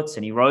tablets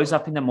and he rose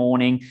up in the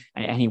morning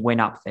and he went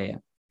up there.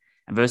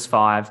 And verse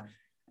 5,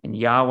 and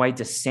Yahweh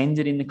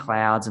descended in the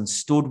clouds and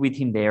stood with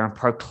him there and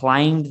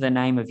proclaimed the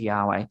name of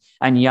Yahweh.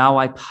 And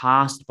Yahweh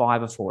passed by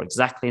before,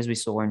 exactly as we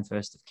saw in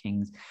 1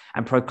 Kings,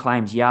 and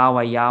proclaimed,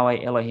 Yahweh,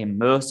 Yahweh, Elohim,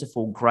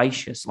 merciful,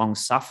 gracious,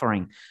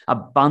 long-suffering,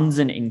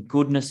 abundant in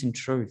goodness and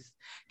truth,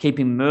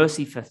 keeping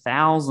mercy for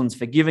thousands,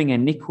 forgiving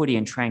iniquity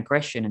and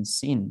transgression and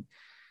sin.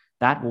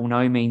 That will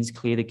no means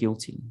clear the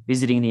guilty,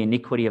 visiting the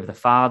iniquity of the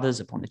fathers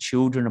upon the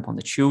children, upon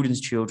the children's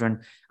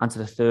children, unto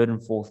the 3rd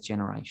and 4th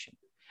generation.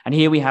 And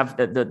here we have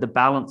the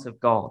balance of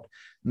God,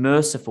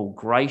 merciful,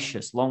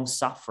 gracious,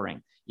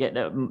 long-suffering. Yet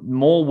there are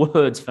more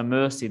words for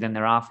mercy than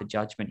there are for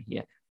judgment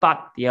here.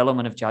 But the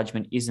element of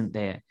judgment isn't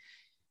there.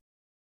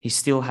 He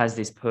still has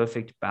this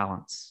perfect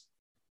balance.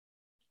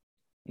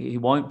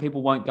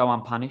 People won't go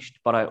unpunished,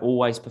 but I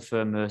always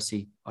prefer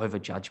mercy over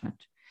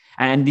judgment.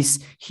 And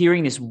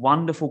hearing this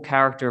wonderful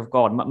character of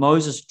God,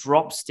 Moses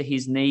drops to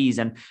his knees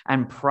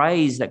and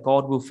prays that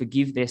God will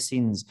forgive their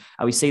sins.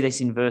 We see this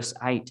in verse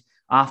 8.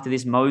 After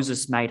this,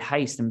 Moses made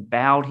haste and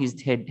bowed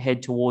his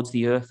head towards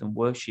the earth and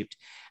worshipped.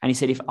 And he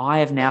said, if I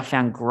have now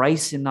found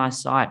grace in thy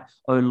sight,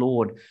 O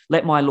Lord,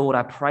 let my Lord,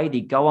 I pray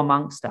thee, go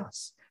amongst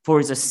us. For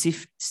it is a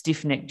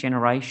stiff-necked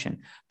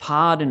generation.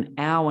 Pardon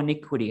our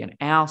iniquity and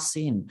our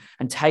sin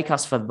and take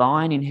us for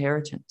thine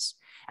inheritance.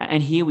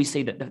 And here we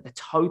see that the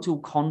total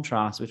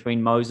contrast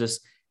between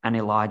Moses and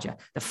Elijah,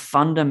 the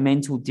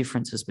fundamental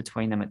differences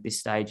between them at this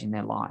stage in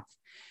their life.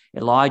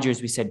 Elijah,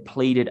 as we said,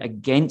 pleaded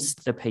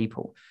against the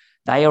people.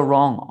 They are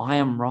wrong. I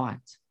am right.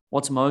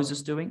 What's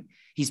Moses doing?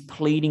 He's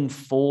pleading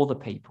for the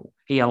people.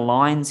 He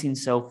aligns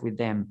himself with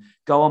them.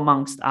 Go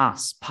amongst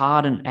us.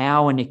 Pardon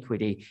our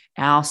iniquity,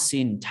 our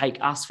sin. Take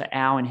us for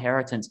our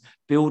inheritance.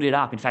 Build it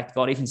up. In fact,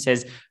 God even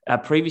says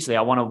previously,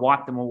 I want to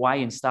wipe them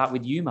away and start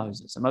with you,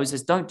 Moses. And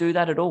Moses says, don't do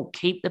that at all.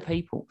 Keep the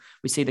people.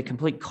 We see the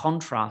complete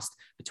contrast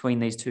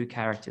between these two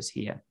characters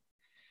here.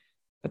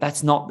 But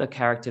that's not the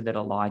character that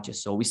Elijah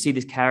saw. We see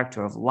this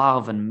character of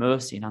love and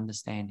mercy and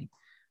understanding.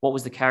 What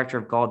was the character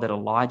of God that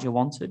Elijah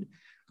wanted?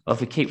 Well,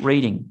 if we keep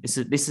reading, this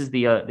is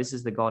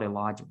the God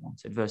Elijah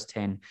wanted. Verse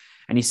 10,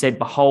 and he said,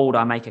 behold,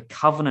 I make a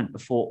covenant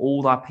before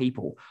all thy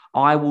people.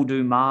 I will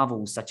do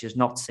marvels such as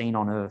not seen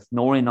on earth,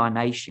 nor in thy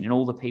nation, and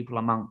all the people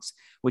amongst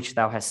which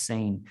thou hast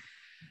seen.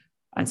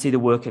 And see the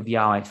work of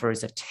Yahweh, for it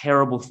is a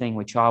terrible thing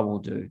which I will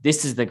do.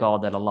 This is the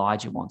God that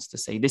Elijah wants to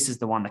see. This is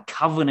the one, the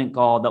covenant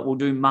God that will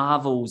do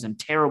marvels and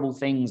terrible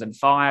things and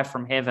fire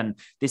from heaven.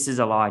 This is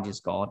Elijah's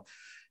God.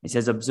 He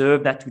says,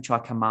 observe that which I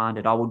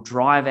commanded. I will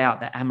drive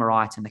out the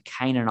Amorites and the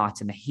Canaanites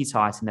and the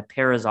Hittites and the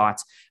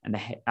Perizzites and the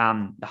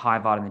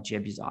Hivite and the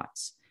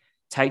Jebusites.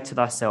 Take to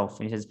thyself.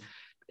 And he says,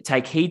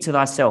 take heed to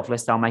thyself,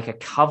 lest thou make a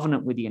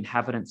covenant with the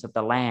inhabitants of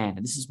the land.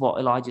 And this is what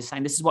Elijah is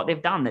saying. This is what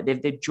they've done, that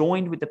they've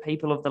joined with the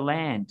people of the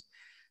land.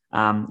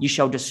 You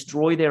shall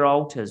destroy their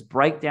altars,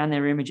 break down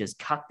their images,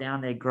 cut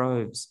down their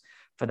groves.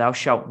 For thou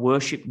shalt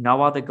worship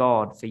no other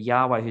God, for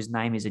Yahweh, whose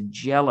name is a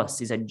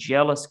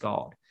jealous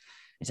God.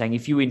 He's saying,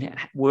 if you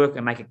work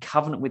and make a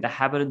covenant with the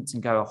inhabitants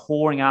and go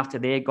whoring after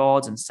their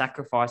gods and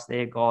sacrifice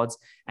their gods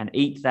and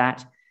eat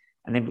that,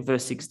 And then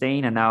verse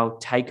 16, and they'll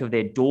take of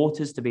their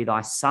daughters to be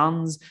thy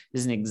sons.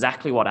 This isn't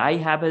exactly what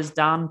Ahab has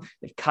done.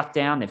 They've cut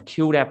down, they've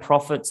killed our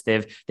prophets,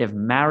 they've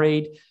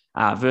married.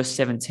 Verse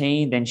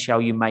 17, then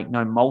shall you make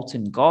no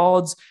molten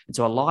gods. And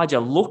so Elijah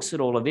looks at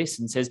all of this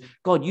and says,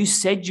 God, you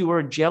said you were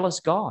a jealous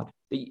God.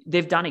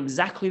 They've done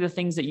exactly the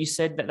things that you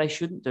said that they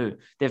shouldn't do.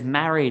 They've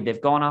married,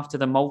 they've gone after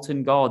the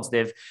molten gods.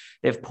 They've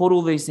put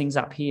all these things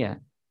up here.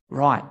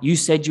 Right, you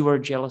said you were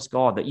a jealous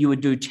God, that you would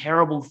do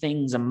terrible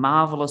things and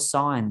marvelous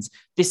signs.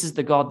 This is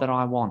the God that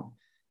I want.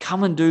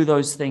 Come and do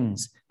those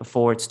things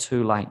before it's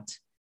too late.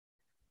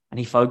 And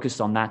he focused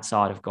on that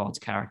side of God's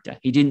character.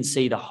 He didn't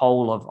see the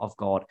whole of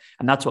God.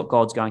 And that's what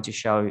God's going to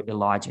show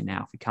Elijah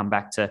now. If we come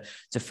back to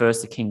 1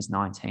 Kings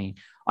 19,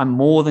 I'm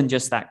more than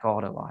just that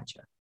God,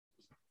 Elijah.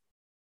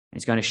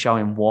 He's going to show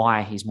him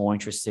why he's more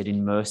interested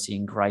in mercy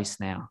and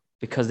grace now,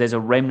 because there's a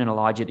remnant,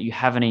 Elijah, that you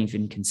haven't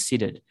even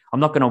considered. I'm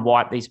not going to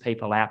wipe these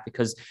people out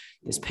because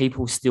there's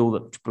people still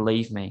that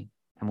believe me.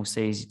 And we'll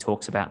see as he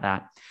talks about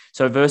that.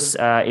 So verse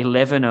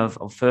 11 of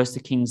 1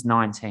 Kings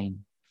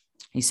 19,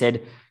 he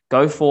said,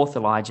 go forth,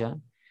 Elijah,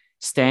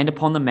 stand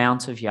upon the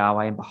mount of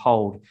Yahweh, and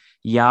behold,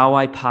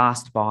 Yahweh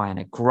passed by, and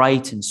a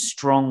great and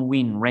strong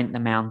wind rent the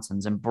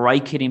mountains and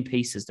brake it in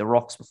pieces, the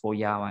rocks before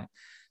Yahweh.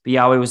 But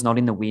Yahweh was not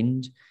in the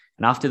wind,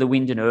 and after the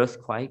wind an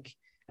earthquake,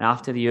 and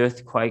after the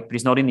earthquake, but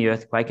he's not in the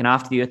earthquake, and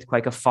after the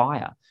earthquake a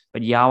fire,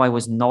 but Yahweh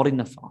was not in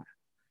the fire.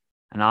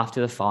 And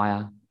after the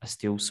fire, a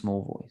still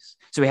small voice.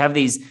 So we have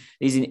these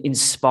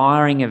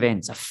inspiring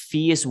events, a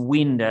fierce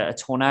wind, a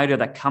tornado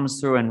that comes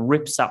through and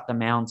rips up the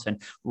mountain.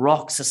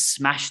 Rocks are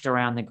smashed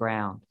around the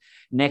ground.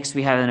 Next,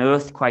 we have an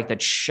earthquake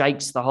that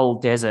shakes the whole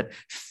desert,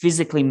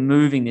 physically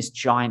moving this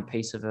giant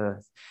piece of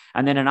earth.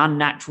 And then an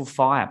unnatural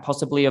fire,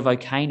 possibly a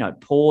volcano,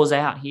 pours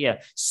out here,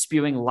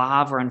 spewing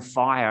lava and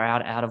fire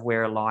out of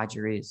where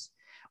Elijah is.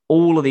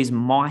 All of these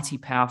mighty,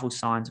 powerful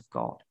signs of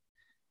God.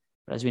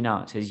 But as we know,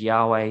 it says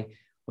Yahweh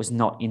was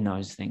not in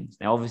those things.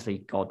 Now, obviously,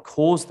 God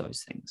caused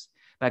those things,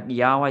 but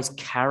Yahweh's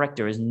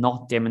character is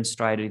not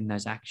demonstrated in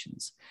those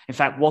actions. In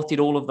fact, what did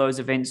all of those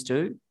events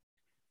do?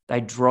 They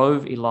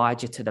drove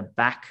Elijah to the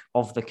back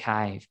of the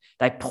cave.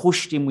 They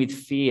pushed him with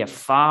fear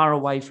far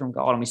away from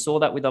God. And we saw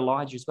that with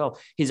Elijah as well.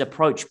 His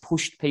approach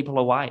pushed people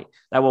away.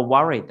 They were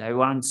worried. They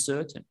were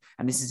uncertain.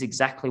 And this is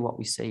exactly what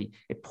we see.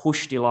 It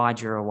pushed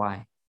Elijah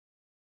away.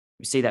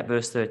 We see that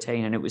verse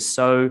 13. And it was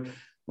so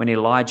when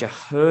Elijah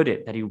heard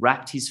it that he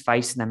wrapped his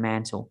face in the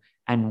mantle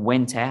and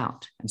went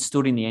out and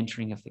stood in the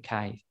entering of the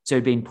cave. So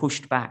he'd been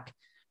pushed back,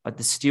 but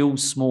the still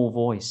small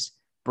voice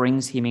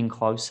brings him in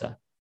closer,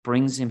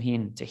 brings him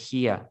in to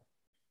hear.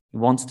 He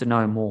wants to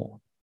know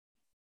more.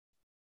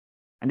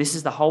 And this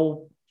is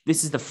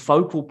the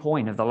focal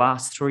point of the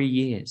last 3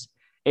 years.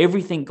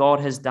 Everything God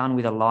has done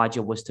with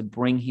Elijah was to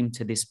bring him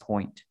to this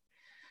point.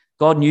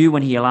 God knew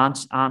when he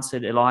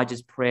answered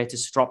Elijah's prayer to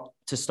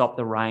stop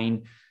the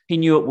rain, he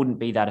knew it wouldn't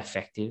be that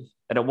effective,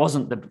 that it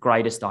wasn't the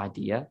greatest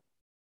idea.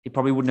 He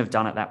probably wouldn't have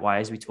done it that way,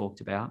 as we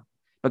talked about.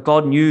 But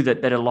God knew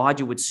that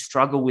Elijah would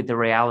struggle with the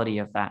reality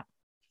of that.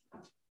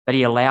 But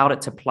he allowed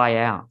it to play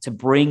out, to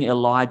bring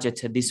Elijah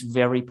to this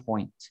very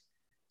point,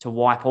 to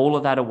wipe all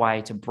of that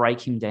away, to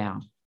break him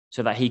down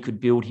so that he could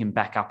build him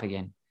back up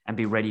again and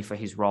be ready for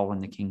his role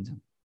in the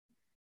kingdom.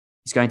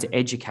 He's going to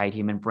educate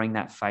him and bring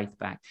that faith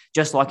back.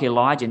 Just like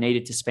Elijah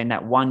needed to spend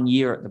that 1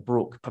 year at the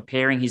brook,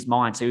 preparing his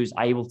mind so he was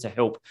able to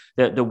help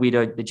the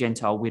widow, the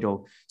Gentile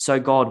widow. So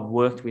God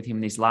worked with him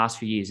these last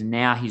few years, and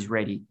now he's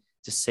ready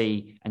to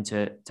see and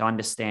to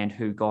understand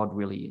who God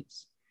really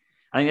is.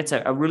 I think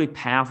that's a really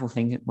powerful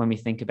thing when we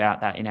think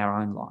about that in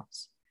our own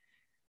lives.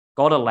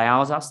 God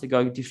allows us to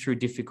go through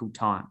difficult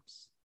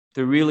times,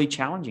 through really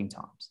challenging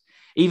times.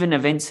 Even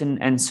events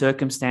and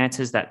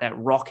circumstances that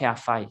rock our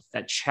faith,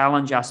 that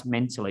challenge us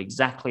mentally,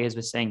 exactly as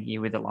we're seeing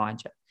here with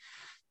Elijah.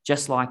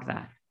 Just like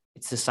that,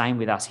 it's the same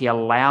with us. He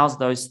allows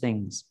those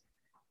things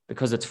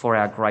because it's for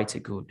our greater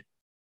good,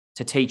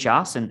 to teach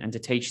us and to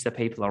teach the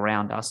people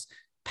around us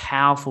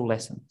powerful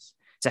lessons,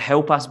 to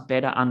help us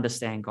better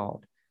understand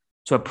God,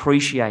 to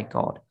appreciate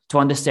God, to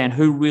understand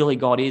who really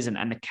God is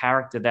and the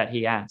character that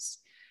he has.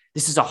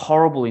 This is a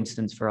horrible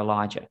instance for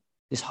Elijah.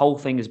 This whole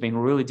thing has been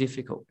really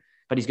difficult,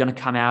 but he's going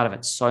to come out of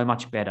it so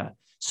much better,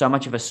 so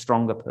much of a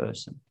stronger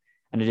person.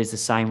 And it is the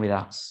same with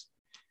us.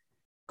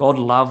 God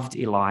loved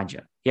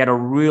Elijah. He had a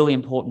really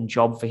important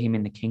job for him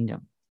in the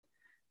kingdom.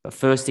 But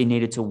first he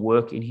needed to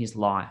work in his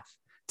life,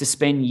 to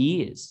spend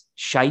years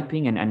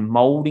shaping and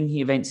molding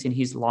the events in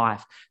his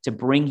life to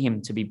bring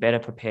him to be better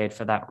prepared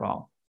for that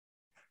role.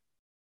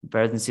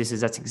 Brothers and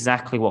sisters, that's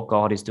exactly what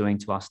God is doing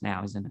to us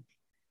now, isn't it?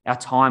 Our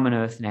time on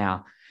earth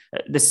now,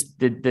 the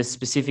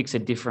specifics are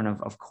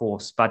different, of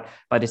course, but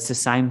it's the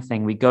same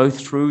thing. We go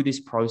through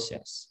this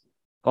process.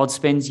 God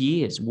spends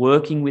years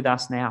working with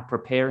us now,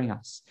 preparing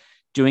us,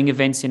 doing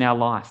events in our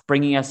life,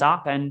 bringing us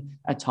up and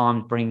at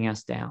times bringing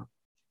us down,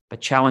 but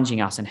challenging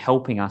us and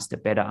helping us to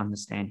better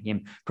understand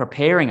him,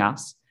 preparing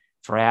us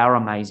for our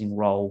amazing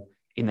role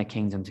in the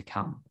kingdom to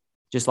come.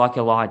 Just like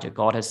Elijah,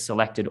 God has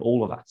selected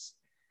all of us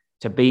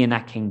to be in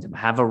that kingdom,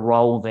 have a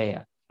role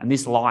there, And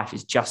this life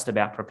is just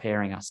about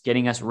preparing us,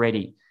 getting us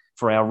ready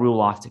for our real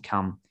life to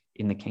come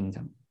in the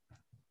kingdom.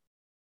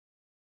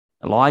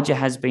 Elijah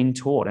has been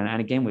taught,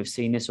 and again, we've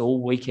seen this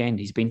all weekend.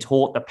 He's been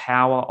taught the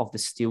power of the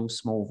still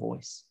small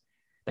voice,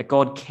 that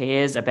God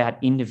cares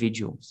about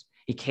individuals.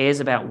 He cares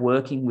about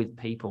working with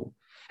people.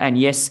 And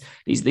yes,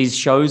 these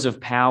shows of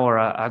power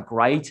are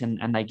great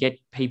and they get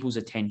people's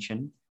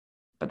attention,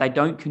 but they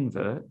don't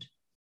convert.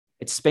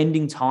 It's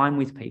spending time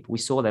with people. We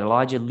saw that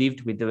Elijah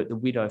lived with the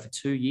widow for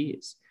 2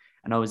 years,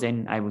 and I was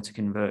then able to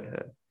convert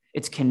her.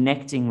 It's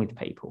connecting with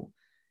people.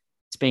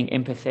 It's being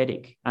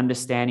empathetic,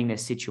 understanding their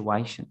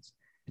situations.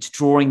 It's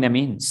drawing them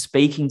in,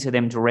 speaking to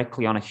them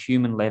directly on a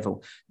human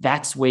level.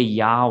 That's where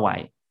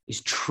Yahweh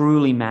is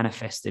truly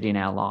manifested in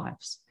our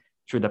lives,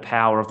 through the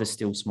power of the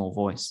still small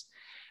voice.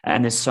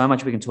 And there's so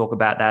much we can talk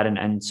about that,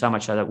 and so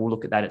much so that we'll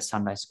look at that at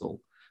Sunday school.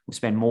 We'll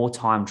spend more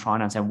time trying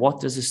to understand, what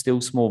does a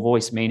still small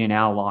voice mean in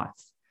our life?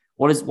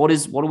 What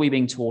are we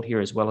being taught here,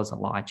 as well as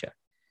Elijah?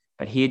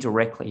 But here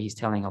directly, he's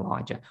telling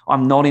Elijah,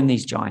 I'm not in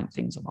these giant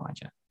things,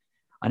 Elijah.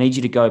 I need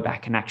you to go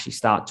back and actually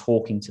start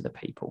talking to the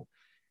people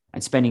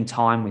and spending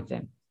time with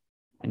them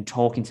and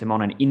talking to them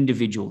on an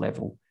individual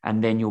level,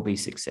 and then you'll be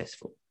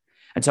successful.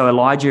 And so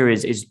Elijah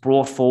is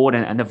brought forward,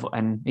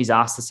 and he's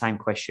asked the same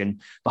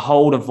question.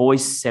 Behold, a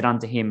voice said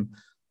unto him,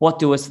 what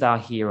doest thou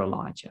here,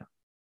 Elijah?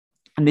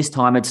 And this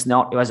time it's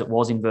not, as it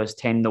was in verse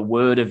 10, the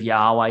word of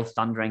Yahweh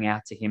thundering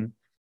out to him.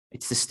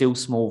 It's the still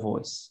small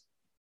voice.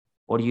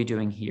 What are you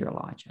doing here,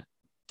 Elijah?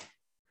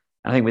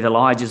 I think with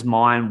Elijah's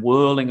mind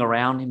whirling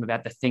around him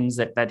about the things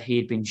that he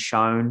had been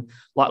shown,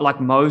 like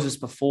Moses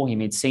before him,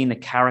 he'd seen the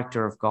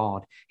character of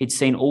God. He'd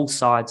seen all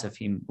sides of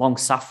him,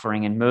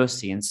 long-suffering and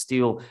mercy and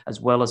steel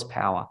as well as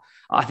power.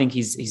 I think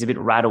he's a bit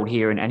rattled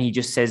here, and he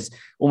just says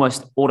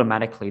almost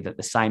automatically that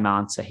the same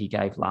answer he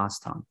gave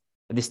last time.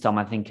 But this time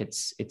I think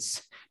it's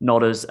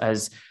not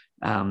as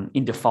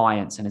in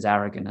defiance and as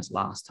arrogant as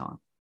last time.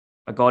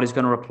 But God is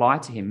going to reply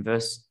to him,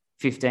 verse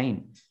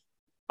 15.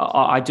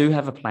 I do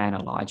have a plan,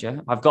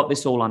 Elijah. I've got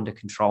this all under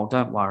control.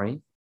 Don't worry.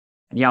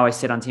 And Yahweh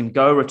said unto him,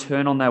 go,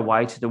 return on their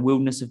way to the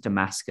wilderness of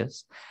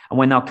Damascus. And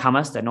when thou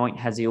comest, anoint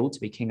Hazael to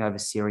be king over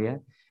Syria.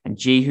 And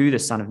Jehu, the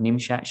son of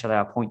Nimshah, shalt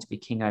thou appoint to be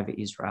king over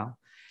Israel.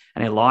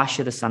 And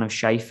Elisha, the son of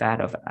Shaphat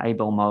of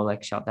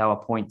Abel-Molech, shalt thou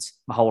appoint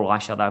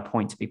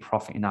to be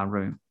prophet in thy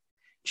room.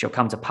 It shall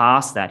come to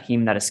pass that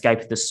him that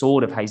escapeth the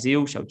sword of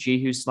Hazael shall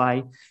Jehu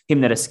slay.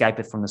 Him that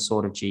escapeth from the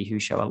sword of Jehu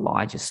shall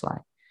Elijah slay.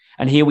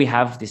 And here we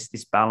have this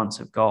balance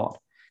of God.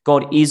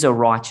 God is a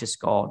righteous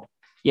God.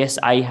 Yes,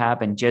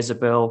 Ahab and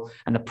Jezebel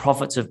and the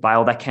prophets of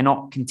Baal, they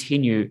cannot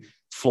continue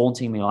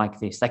flaunting me like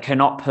this. They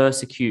cannot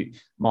persecute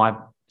my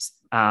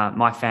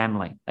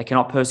family. They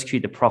cannot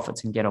persecute the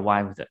prophets and get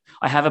away with it.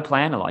 I have a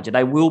plan, Elijah.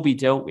 They will be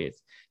dealt with.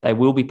 They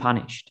will be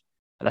punished.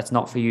 But that's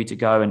not for you to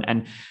go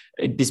and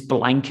this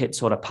blanket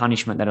sort of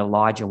punishment that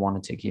Elijah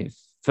wanted to give.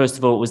 First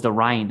of all, it was the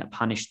rain that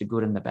punished the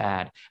good and the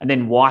bad, and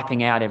then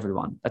wiping out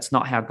everyone. That's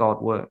not how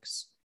God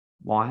works.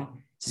 Why?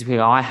 It's because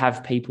I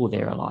have people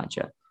there,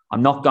 Elijah.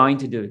 I'm not going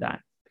to do that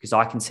because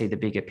I can see the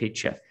bigger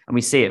picture. And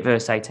we see it,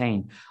 verse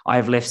 18. I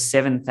have left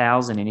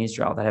 7,000 in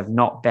Israel that have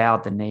not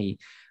bowed the knee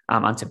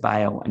unto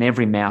Baal, and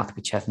every mouth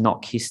which hath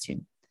not kissed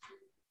him.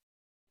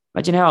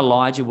 Imagine how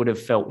Elijah would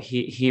have felt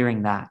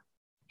hearing that.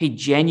 He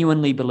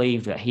genuinely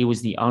believed that he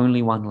was the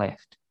only one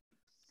left.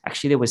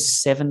 Actually, there was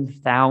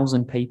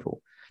 7,000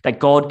 people that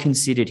God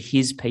considered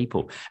his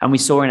people. And we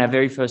saw in our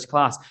very first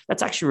class,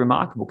 that's actually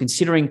remarkable,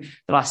 considering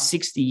the last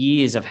 60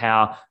 years of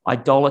how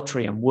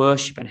idolatry and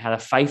worship and how the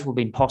faithful have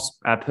been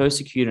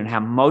persecuted and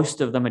how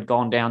most of them had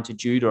gone down to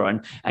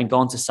Judah and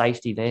gone to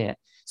safety there.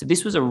 So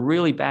this was a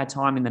really bad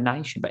time in the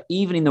nation. But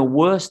even in the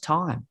worst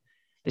time,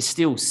 there's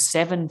still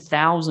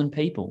 7,000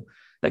 people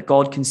that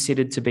God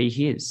considered to be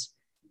his.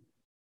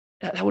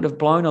 That would have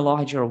blown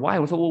Elijah away.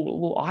 We thought,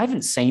 well, I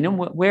haven't seen them.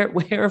 Where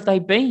have they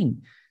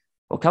been?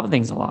 Well, a couple of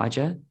things,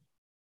 Elijah.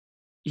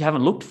 You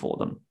haven't looked for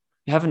them.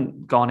 You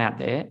haven't gone out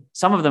there.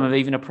 Some of them have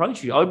even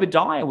approached you.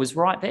 Obadiah was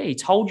right there. He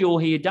told you all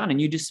he had done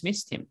and you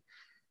dismissed him.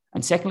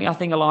 And secondly, I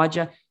think,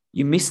 Elijah,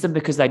 you missed them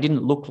because they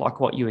didn't look like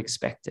what you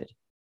expected.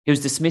 He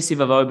was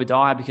dismissive of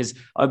Obadiah because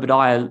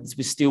Obadiah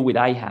was still with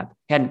Ahab.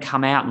 He hadn't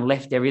come out and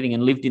left everything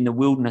and lived in the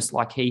wilderness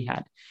like he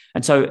had.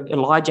 And so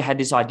Elijah had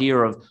this idea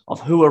of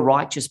who a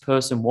righteous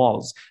person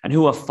was and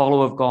who a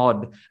follower of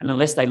God. And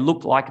unless they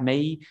looked like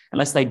me,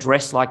 unless they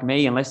dressed like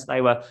me, unless they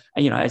were,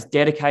 as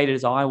dedicated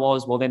as I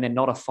was, well, then they're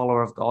not a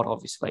follower of God,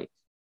 obviously.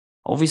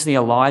 Obviously,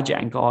 Elijah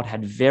and God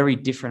had very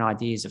different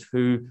ideas of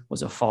who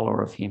was a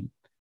follower of him.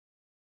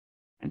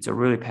 And it's a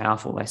really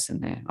powerful lesson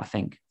there, I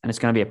think. And it's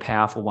going to be a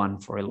powerful one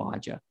for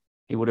Elijah.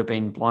 He would have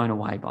been blown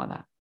away by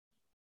that.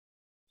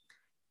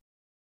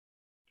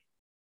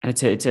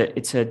 And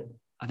it's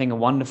I think, a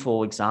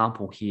wonderful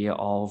example here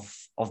of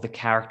the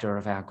character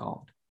of our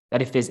God.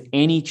 That if there's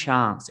any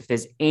chance, if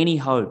there's any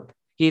hope,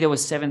 here there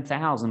was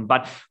 7,000,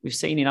 but we've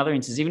seen in other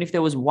instances, even if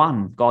there was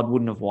one, God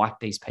wouldn't have wiped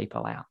these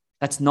people out.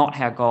 That's not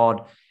how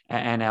God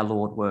and our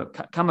Lord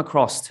work. Come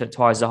across to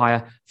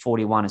Isaiah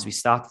 41 as we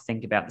start to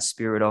think about the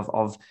spirit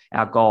of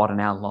our God and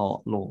our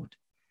Lord.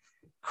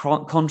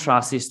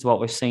 Contrast this to what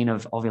we've seen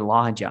of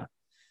Elijah.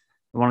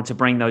 He wanted to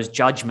bring those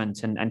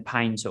judgment and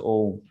pain to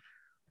all.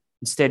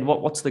 Instead,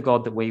 what's the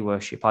God that we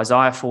worship?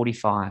 Isaiah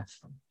 45.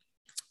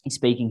 He's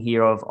speaking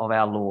here of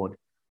our Lord. He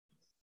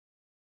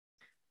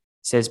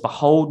says,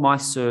 behold my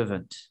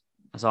servant.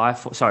 Isaiah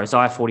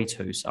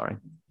 42,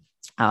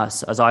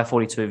 Isaiah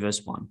 42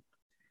 verse 1.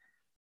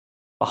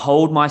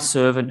 Behold my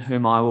servant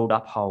whom I will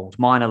uphold,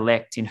 mine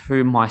elect in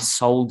whom my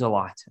soul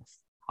delighteth.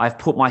 I have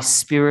put my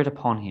spirit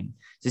upon him.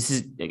 This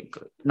is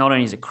not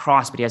only is it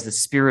Christ, but he has the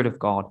Spirit of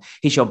God.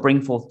 He shall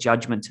bring forth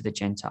judgment to the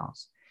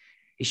Gentiles.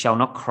 He shall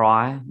not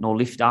cry, nor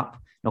lift up,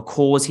 nor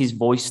cause his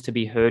voice to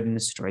be heard in the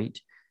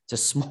street. It's a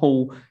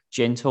small,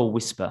 gentle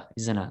whisper,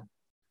 isn't it?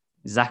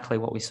 Exactly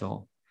what we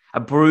saw. A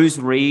bruised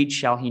reed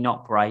shall he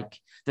not break.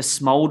 The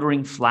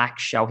smouldering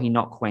flax shall he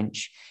not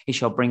quench. He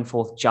shall bring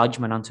forth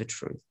judgment unto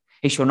truth.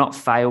 He shall not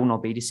fail nor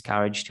be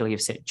discouraged till he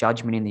have set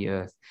judgment in the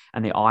earth,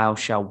 and the isle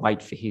shall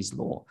wait for his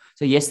law.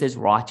 So yes, there's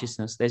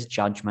righteousness, there's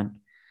judgment,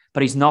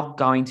 but he's not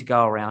going to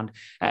go around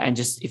and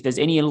just, if there's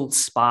any little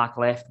spark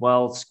left,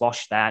 well,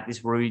 squash that.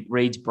 This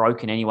reed's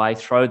broken anyway.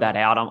 Throw that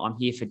out. I'm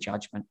here for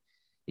judgment.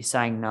 He's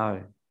saying,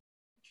 no,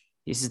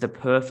 this is the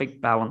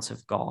perfect balance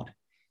of God.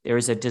 There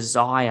is a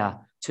desire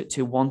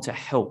to want to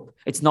help.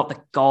 It's not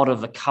the God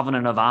of the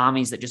covenant of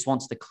armies that just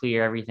wants to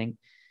clear everything.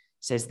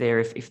 It says there,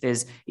 if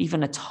there's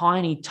even a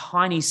tiny,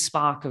 tiny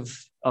spark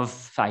of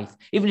faith,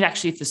 even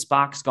actually if the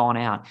spark's gone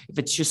out, if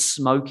it's just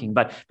smoking,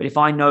 but if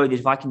I know that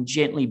if I can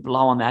gently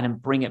blow on that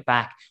and bring it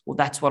back, well,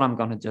 that's what I'm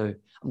going to do.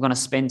 I'm going to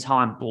spend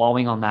time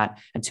blowing on that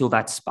until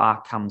that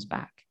spark comes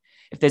back.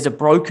 If there's a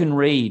broken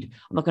reed,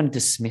 I'm not going to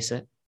dismiss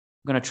it.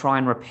 I'm going to try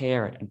and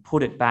repair it and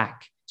put it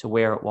back to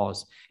where it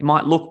was. It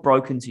might look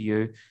broken to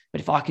you,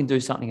 but if I can do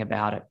something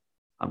about it,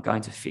 I'm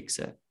going to fix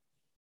it.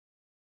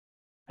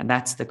 And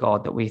that's the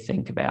God that we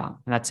think about.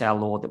 And that's our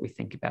Lord that we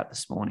think about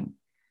this morning.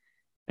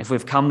 If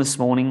we've come this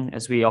morning,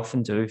 as we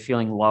often do,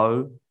 feeling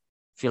low,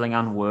 feeling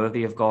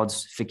unworthy of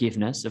God's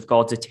forgiveness, of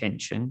God's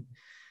attention,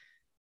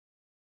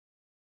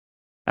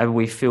 maybe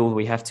we feel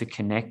we have to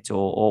connect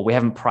or we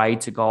haven't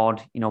prayed to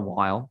God in a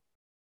while,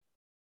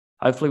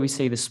 hopefully we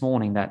see this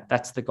morning that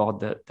that's the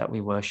God that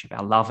we worship,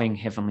 our loving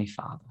Heavenly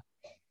Father.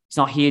 He's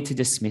not here to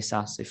dismiss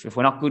us. If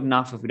we're not good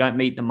enough, if we don't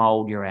meet the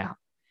mold, you're out.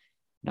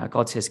 No,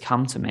 God says,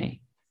 come to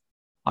me.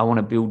 I want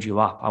to build you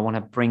up. I want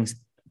to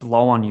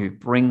blow on you,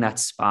 bring that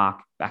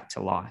spark back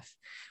to life.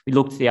 We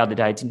looked the other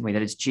day, didn't we,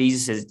 that it's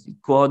Jesus'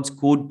 God's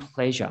good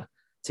pleasure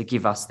to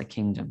give us the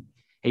kingdom.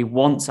 He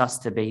wants us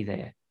to be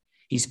there.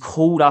 He's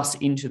called us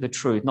into the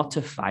truth, not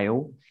to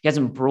fail. He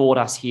hasn't brought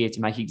us here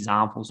to make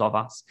examples of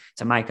us,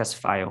 to make us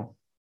fail.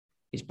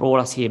 He's brought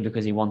us here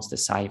because he wants to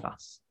save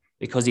us,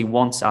 because he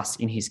wants us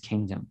in his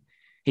kingdom.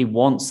 He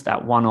wants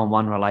that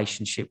one-on-one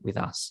relationship with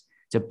us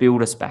to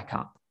build us back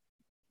up.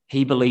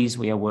 He believes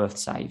we are worth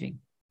saving.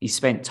 He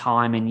spent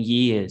time and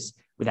years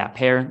with our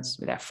parents,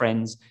 with our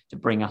friends, to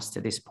bring us to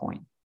this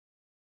point,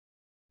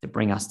 to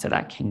bring us to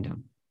that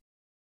kingdom.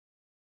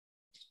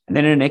 And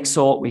then in an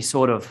exhort, we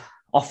sort of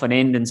often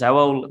end and say,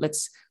 well,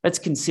 let's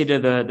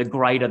consider the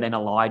greater than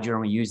Elijah,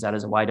 and we use that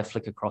as a way to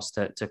flick across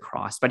to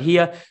Christ. But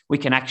here we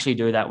can actually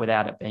do that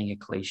without it being a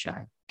cliche.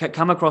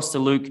 Come across to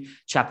Luke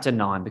chapter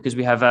 9, because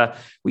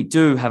we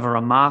do have a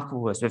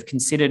remarkable verse. We've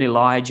considered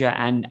Elijah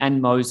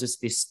and Moses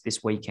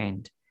this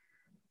weekend.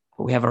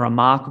 But we have a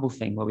remarkable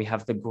thing where we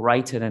have the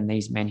greater than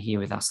these men here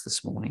with us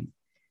this morning.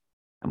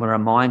 And we're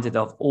reminded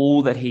of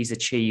all that he's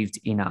achieved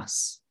in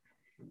us.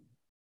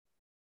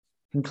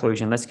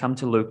 Conclusion, let's come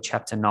to Luke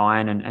chapter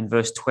 9 and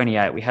verse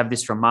 28. We have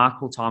this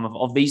remarkable time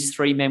of these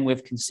three men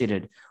we've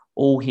considered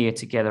all here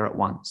together at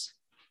once.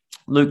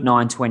 Luke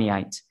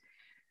 9:28. And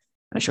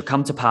it shall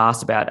come to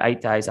pass about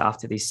 8 days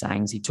after these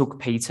sayings, he took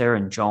Peter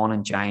and John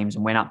and James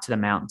and went up to the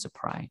mountain to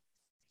pray.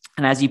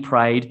 And as he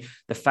prayed,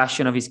 the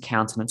fashion of his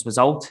countenance was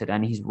altered,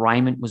 and his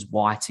raiment was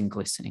white and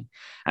glistening.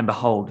 And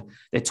behold,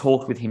 there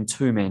talked with him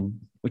two men,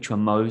 which were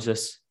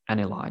Moses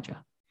and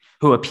Elijah,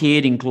 who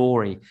appeared in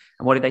glory.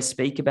 And what did they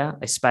speak about?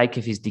 They spake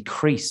of his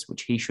decrease,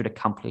 which he should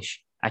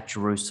accomplish at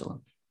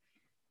Jerusalem.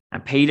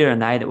 And Peter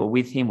and they that were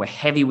with him were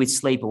heavy with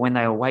sleep, but when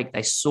they awake,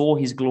 they saw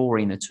his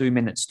glory and the two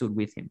men that stood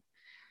with him.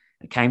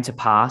 It came to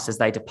pass, as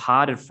they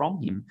departed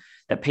from him,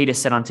 that Peter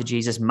said unto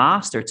Jesus,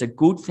 Master, it's a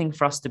good thing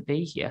for us to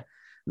be here.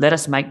 Let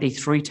us make thee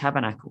 3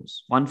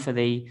 tabernacles, one for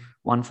thee,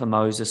 one for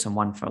Moses, and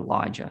one for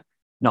Elijah,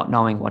 not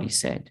knowing what he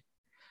said.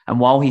 And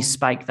while he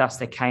spake thus,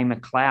 there came a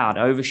cloud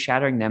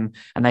overshadowing them,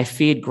 and they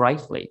feared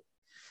greatly.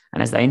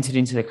 And as they entered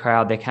into the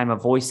crowd, there came a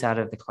voice out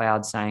of the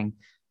cloud saying,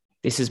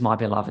 This is my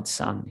beloved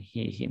Son,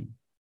 hear him.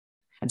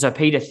 And so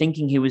Peter,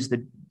 thinking he was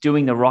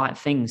doing the right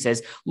thing,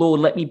 says, Lord,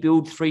 let me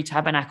build 3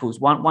 tabernacles,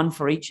 one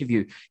for each of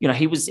you. You know,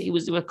 he was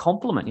a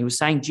compliment. He was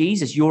saying,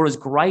 Jesus, you're as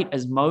great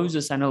as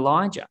Moses and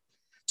Elijah,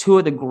 2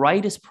 of the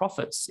greatest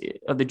prophets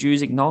of the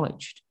Jews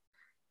acknowledged.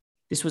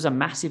 This was a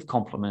massive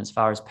compliment as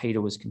far as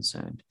Peter was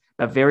concerned.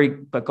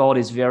 But God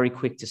is very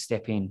quick to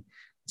step in and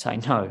say,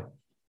 no,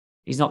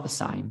 he's not the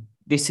same.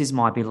 This is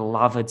my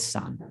beloved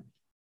Son.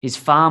 He's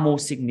far more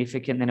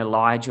significant than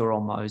Elijah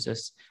or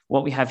Moses.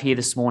 What we have here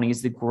this morning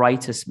is the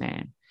greatest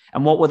man.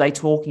 And what were they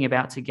talking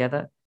about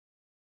together?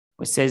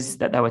 It says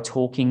that they were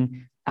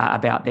talking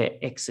about their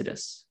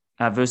exodus.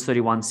 Verse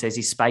 31 says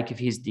he spake of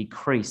his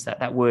decrease.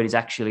 That word is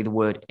actually the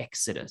word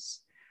exodus.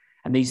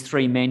 And these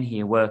three men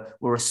here were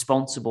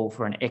responsible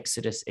for an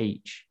exodus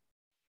each.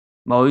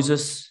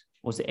 Moses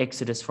was the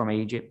exodus from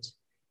Egypt.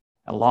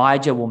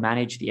 Elijah will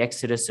manage the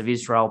exodus of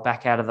Israel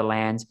back out of the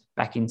land,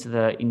 back into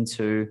the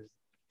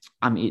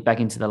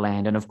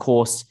land. And of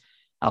course,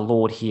 our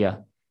Lord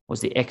here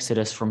was the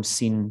exodus from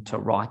sin to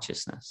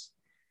righteousness.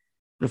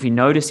 But if you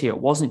notice here, it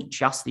wasn't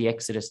just the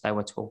exodus they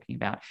were talking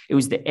about. It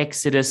was the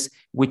exodus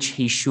which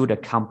he should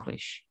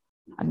accomplish.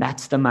 And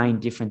that's the main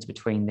difference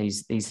between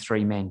these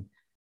three men.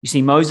 You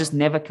see, Moses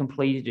never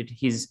completed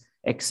his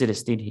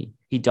exodus, did he?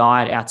 He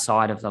died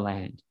outside of the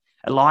land.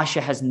 Elisha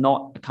has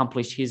not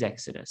accomplished his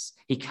exodus.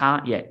 He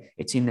can't yet.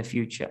 It's in the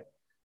future.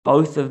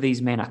 Both of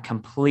these men are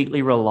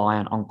completely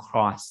reliant on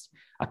Christ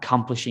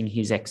accomplishing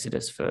his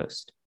exodus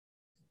first.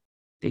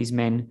 These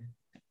men,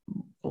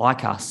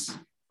 like us,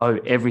 owe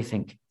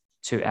everything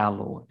to our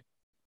Lord.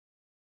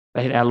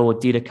 But our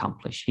Lord did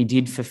accomplish. He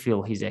did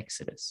fulfill his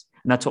exodus.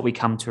 And that's what we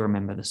come to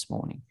remember this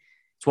morning.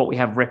 It's what we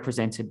have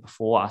represented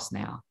before us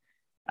now.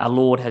 Our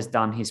Lord has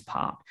done his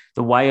part.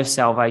 The way of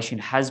salvation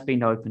has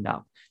been opened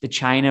up. The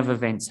chain of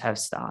events have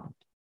started.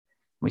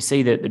 We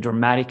see the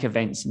dramatic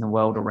events in the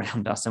world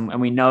around us,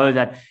 and we know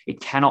that it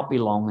cannot be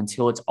long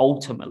until it's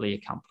ultimately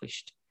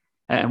accomplished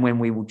and when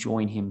we will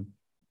join him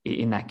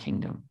in that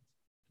kingdom.